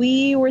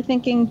we were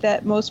thinking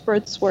that most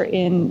births were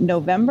in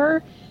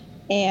November.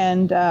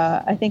 And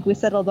I think we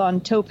settled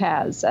on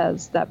topaz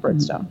as that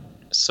birthstone.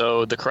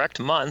 So the correct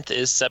month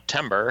is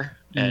September,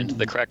 and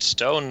the correct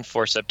stone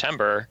for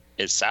September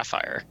is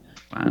sapphire.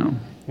 Wow.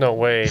 No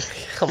way.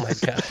 Oh my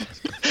God.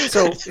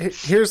 So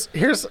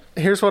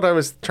here's what I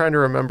was trying to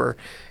remember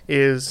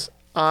is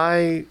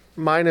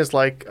mine is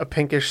like a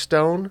pinkish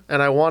stone,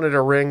 and I wanted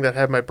a ring that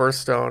had my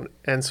birthstone,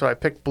 and so I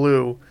picked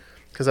blue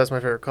because that's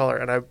my favorite color,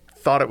 and I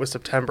thought it was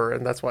September,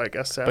 and that's why I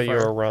guessed sapphire. But you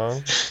were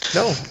wrong?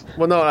 No.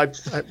 Well, no,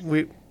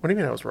 what do you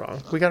mean I was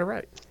wrong? We got it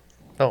right.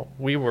 No,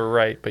 we were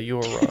right, but you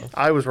were wrong.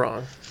 I was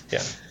wrong.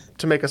 Yeah.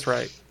 To make us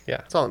right. Yeah.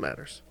 That's all that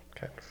matters.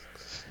 Okay.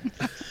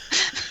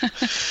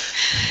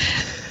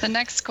 The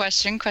next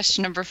question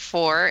number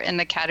 4 in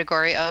the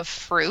category of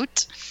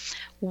fruit.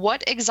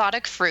 What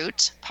exotic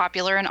fruit,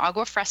 popular in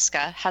agua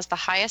fresca, has the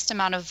highest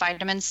amount of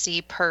vitamin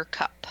C per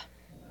cup?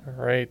 All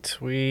right.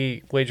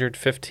 We wagered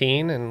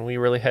 15, and we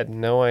really had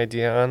no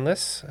idea on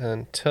this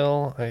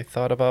until I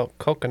thought about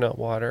coconut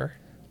water,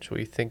 which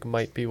we think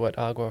might be what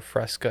agua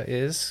fresca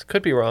is.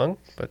 Could be wrong,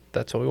 but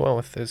that's what we went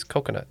with is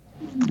coconut.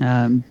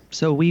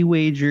 So we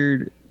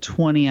wagered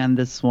 20 on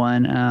this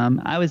one.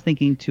 I was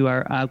thinking to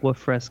our agua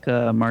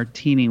fresca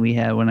martini we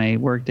had when I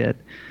worked at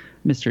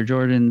Mr.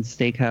 Jordan's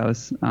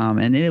Steakhouse,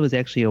 and it was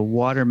actually a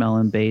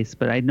watermelon base,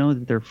 but I know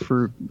that they're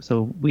fruit,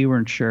 so we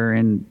weren't sure,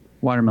 and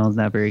watermelon's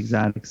not very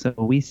exotic, so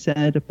we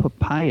said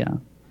papaya.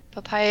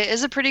 Papaya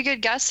is a pretty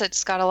good guess.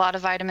 It's got a lot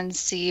of vitamin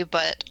C,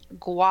 but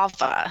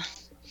guava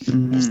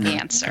is the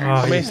answer.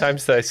 How many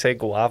times did I say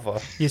guava?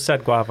 You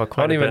said guava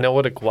quite I don't a even bit. know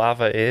what a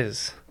guava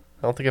is.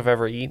 I don't think I've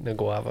ever eaten a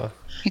guava.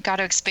 You got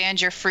to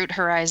expand your fruit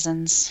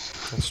horizons.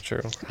 That's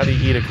true. How do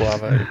you eat a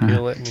guava? You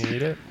peel it and you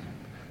eat it?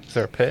 Is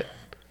there a pit?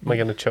 Am I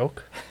going to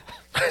choke?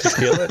 Do you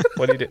peel it?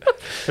 What do you do?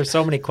 There's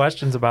so many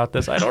questions about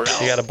this. I don't know.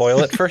 You got to boil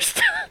it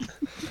first?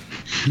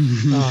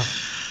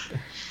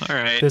 All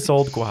right. This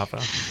old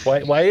guava.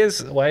 Why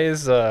is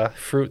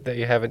fruit that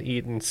you haven't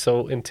eaten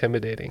so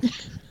intimidating?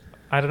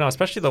 I don't know,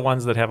 especially the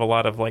ones that have a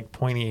lot of like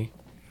pointy,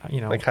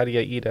 Like how do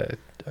you eat a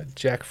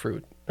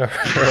jackfruit?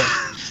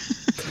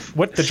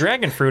 What the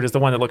dragon fruit is the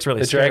one that looks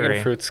really scary. The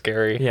dragon fruit's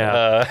scary.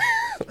 Yeah.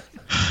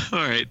 All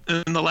right.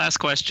 And the last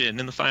question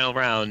in the final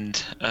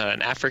round,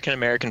 an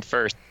African-American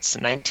first.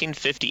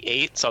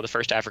 1958 saw the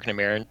first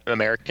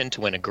African-American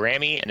to win a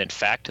Grammy, and in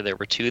fact, there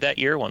were 2 that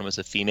year. One was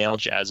a female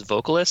jazz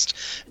vocalist,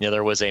 and the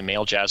other was a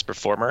male jazz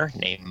performer.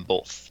 Name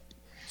both.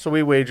 So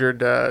we wagered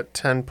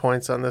 10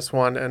 points on this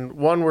one, and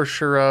one we're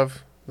sure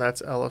of.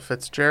 That's Ella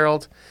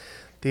Fitzgerald.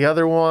 The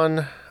other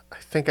one, I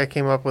think I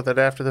came up with it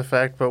after the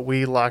fact, but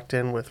we locked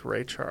in with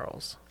Ray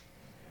Charles.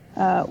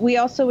 We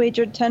also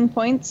wagered 10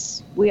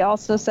 points. We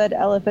also said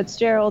Ella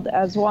Fitzgerald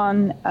as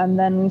one, and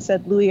then we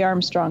said Louis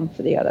Armstrong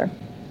for the other.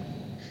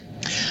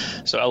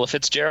 So Ella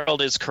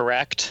Fitzgerald is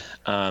correct,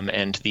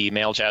 and the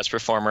male jazz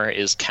performer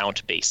is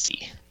Count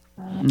Basie.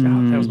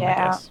 That was my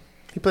guess.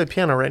 He played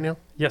piano, right, Neil?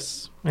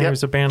 Yes. And he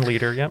was a band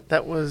leader, yep.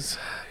 That was,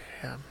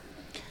 yeah.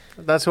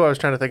 That's who I was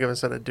trying to think of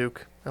instead of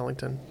Duke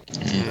Ellington.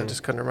 I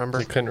just couldn't remember.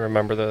 You couldn't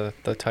remember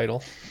the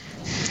title.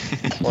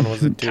 One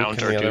was a Duke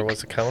Count and or the other Duke.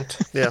 was a Count.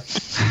 Yeah.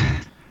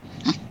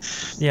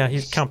 Yeah,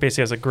 Count Basie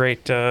has a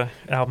great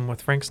album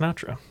with Frank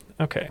Sinatra.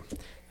 Okay.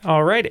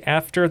 All right.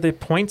 After the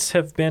points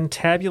have been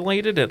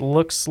tabulated, it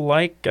looks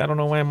like, I don't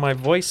know why my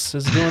voice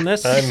is doing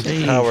this. I'm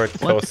Howard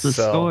What's the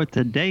Cosell. score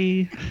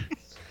today?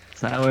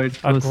 It's Howard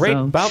A great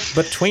Cosell. bout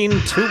between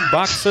two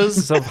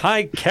boxes of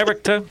high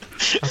character.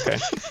 Okay.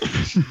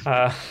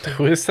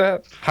 Who is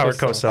that? Howard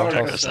Cosell.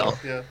 Howard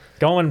Cosell. Yeah.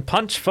 Going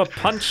punch for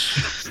punch,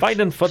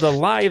 fighting for the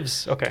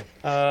lives. Okay.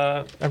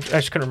 I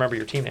just couldn't remember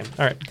your team name.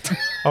 All right.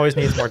 Always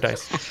needs more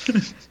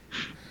dice.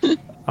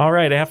 All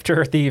right.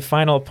 After the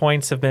final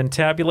points have been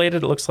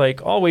tabulated, it looks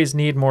like Always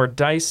Need More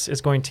Dice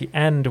is going to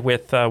end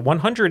with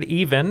 100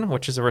 even,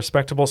 which is a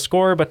respectable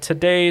score. But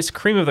today's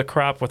cream of the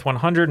crop with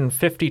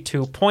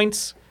 152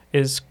 points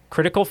is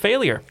Critical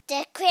Failure.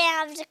 The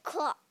cream of the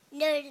crop.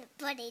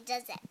 Nobody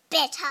does it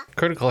better.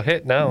 Critical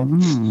hit now.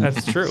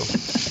 That's true.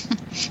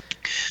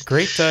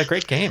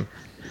 Great game.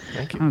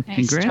 Thank you. Oh,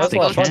 congrats That was a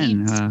lot of to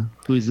Ken,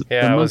 who's the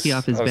monkey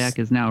off his back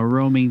is now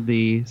roaming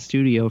the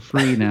studio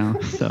free now.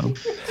 So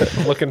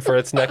looking for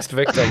its next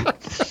victim.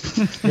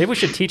 Maybe we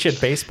should teach it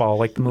baseball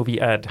like the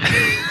movie Ed.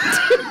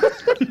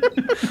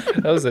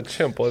 That was a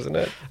chimp, wasn't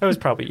it? It was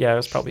probably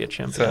a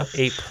chimp. It's an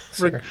ape.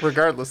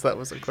 Regardless, that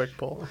was a quick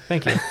pull.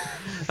 Thank you.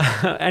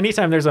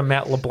 Anytime there's a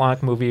Matt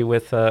LeBlanc movie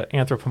with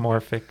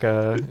anthropomorphic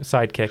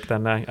sidekick,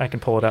 then I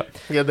can pull it up.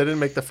 Yeah, they didn't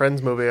make the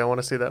Friends movie. I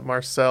want to see that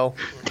Marcel.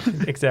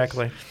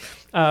 Exactly.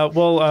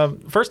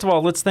 First of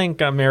all, let's thank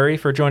Mary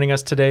for joining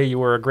us today. You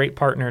were a great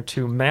partner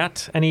to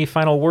Matt. Any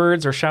final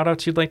words or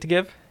shout-outs you'd like to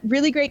give?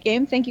 Really great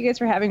game. Thank you guys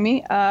for having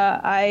me.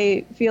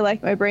 I feel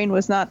like my brain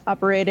was not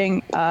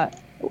operating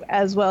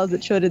as well as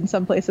it should in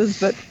some places,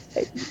 but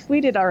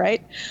we did all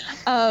right.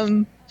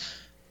 And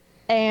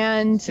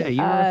yeah,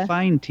 you're a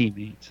fine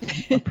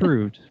teammate.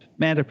 Approved.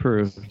 Matt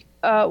approved.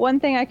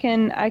 One thing I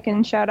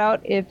can shout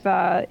out if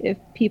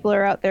people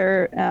are out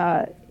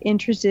there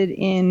interested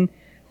in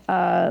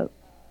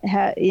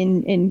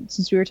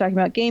since we were talking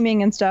about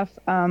gaming and stuff,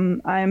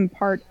 I'm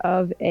part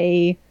of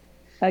a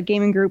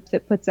gaming group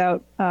that puts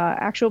out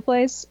actual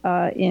plays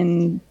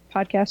in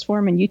podcast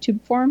form and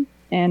YouTube form.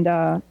 And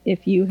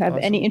if you have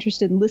any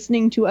interest in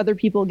listening to other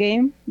people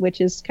game,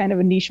 which is kind of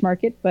a niche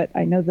market, but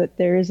I know that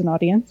there is an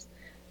audience,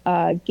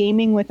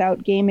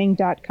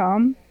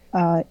 gamingwithoutgaming.com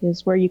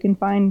is where you can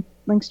find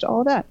links to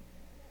all of that.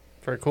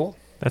 Very cool.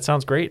 That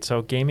sounds great.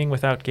 So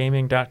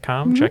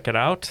gamingwithoutgaming.com, check it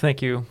out.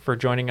 Thank you for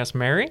joining us,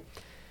 Mary.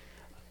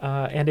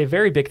 And a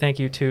very big thank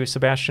you to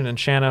Sebastian and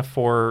Shanna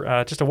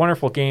for just a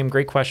wonderful game.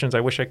 Great questions.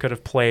 I wish I could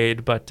have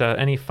played, but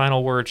any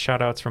final words,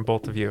 shout outs from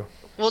both of you?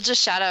 We'll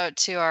just shout out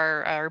to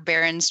our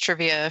Barron's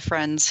trivia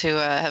friends who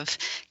have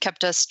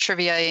kept us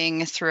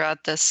triviaing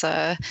throughout this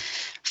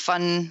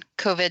fun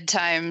COVID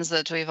times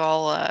that we've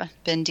all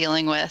been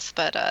dealing with.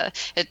 But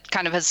it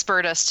kind of has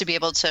spurred us to be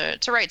able to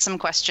write some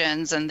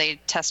questions, and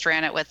they test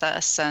ran it with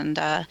us. And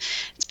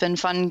it's been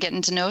fun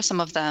getting to know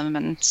some of them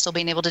and still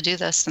being able to do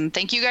this. And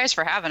thank you guys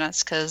for having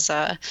us, because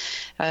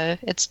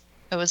it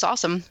was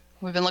awesome.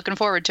 We've been looking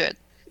forward to it.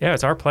 Yeah,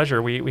 it's our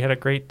pleasure. We had a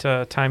great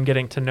time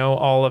getting to know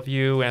all of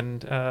you.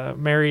 And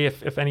Mary,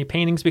 if any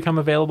paintings become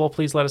available,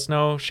 please let us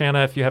know. Shanna,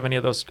 if you have any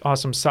of those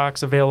awesome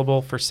socks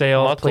available for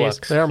sale, please.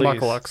 They are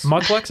Mucklucks.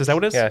 Mucklucks, is that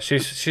what it is? Yeah,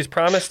 she's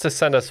promised to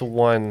send us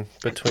one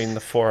between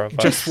the four of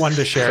us. Just one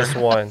to share. Just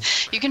one.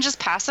 You can just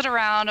pass it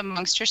around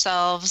amongst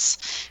yourselves.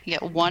 You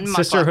get one Muckluck.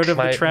 Sisterhood of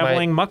the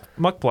Traveling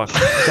Muckbluck.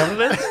 Is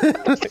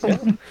that what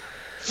it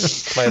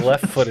is? My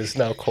left foot is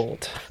now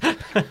cold.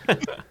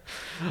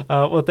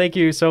 Well, thank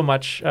you so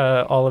much,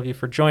 all of you,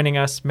 for joining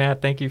us.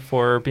 Matt, thank you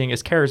for being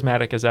as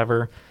charismatic as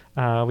ever.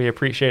 We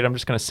appreciate it. I'm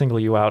just going to single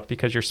you out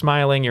because you're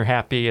smiling, you're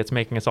happy, it's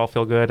making us all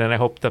feel good, and I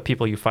hope the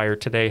people you fired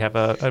today have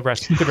a good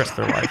rest of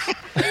their lives.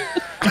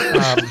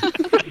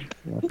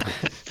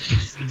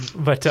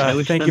 But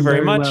thank you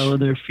very much. Well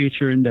with their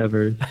future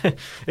endeavors.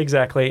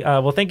 Exactly.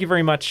 Well, thank you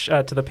very much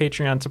to the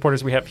Patreon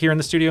supporters we have here in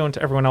the studio and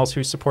to everyone else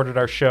who supported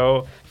our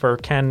show. For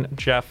Ken,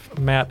 Jeff,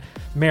 Matt,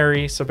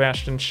 Mary,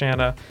 Sebastian,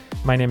 Shanna,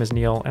 my name is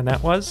Neil, and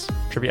that was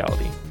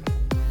Triviality.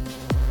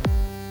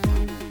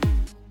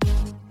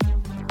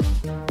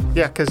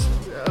 Yeah, because,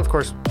 of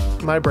course,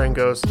 my brain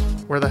goes,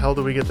 where the hell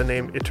do we get the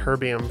name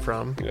Ytterbium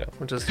from? Yeah.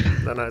 Which is,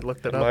 then I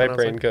looked it up. My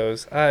brain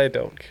goes, I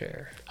don't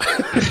care.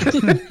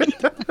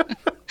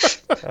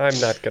 I'm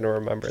not going to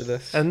remember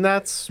this. And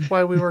that's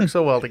why we work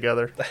so well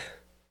together.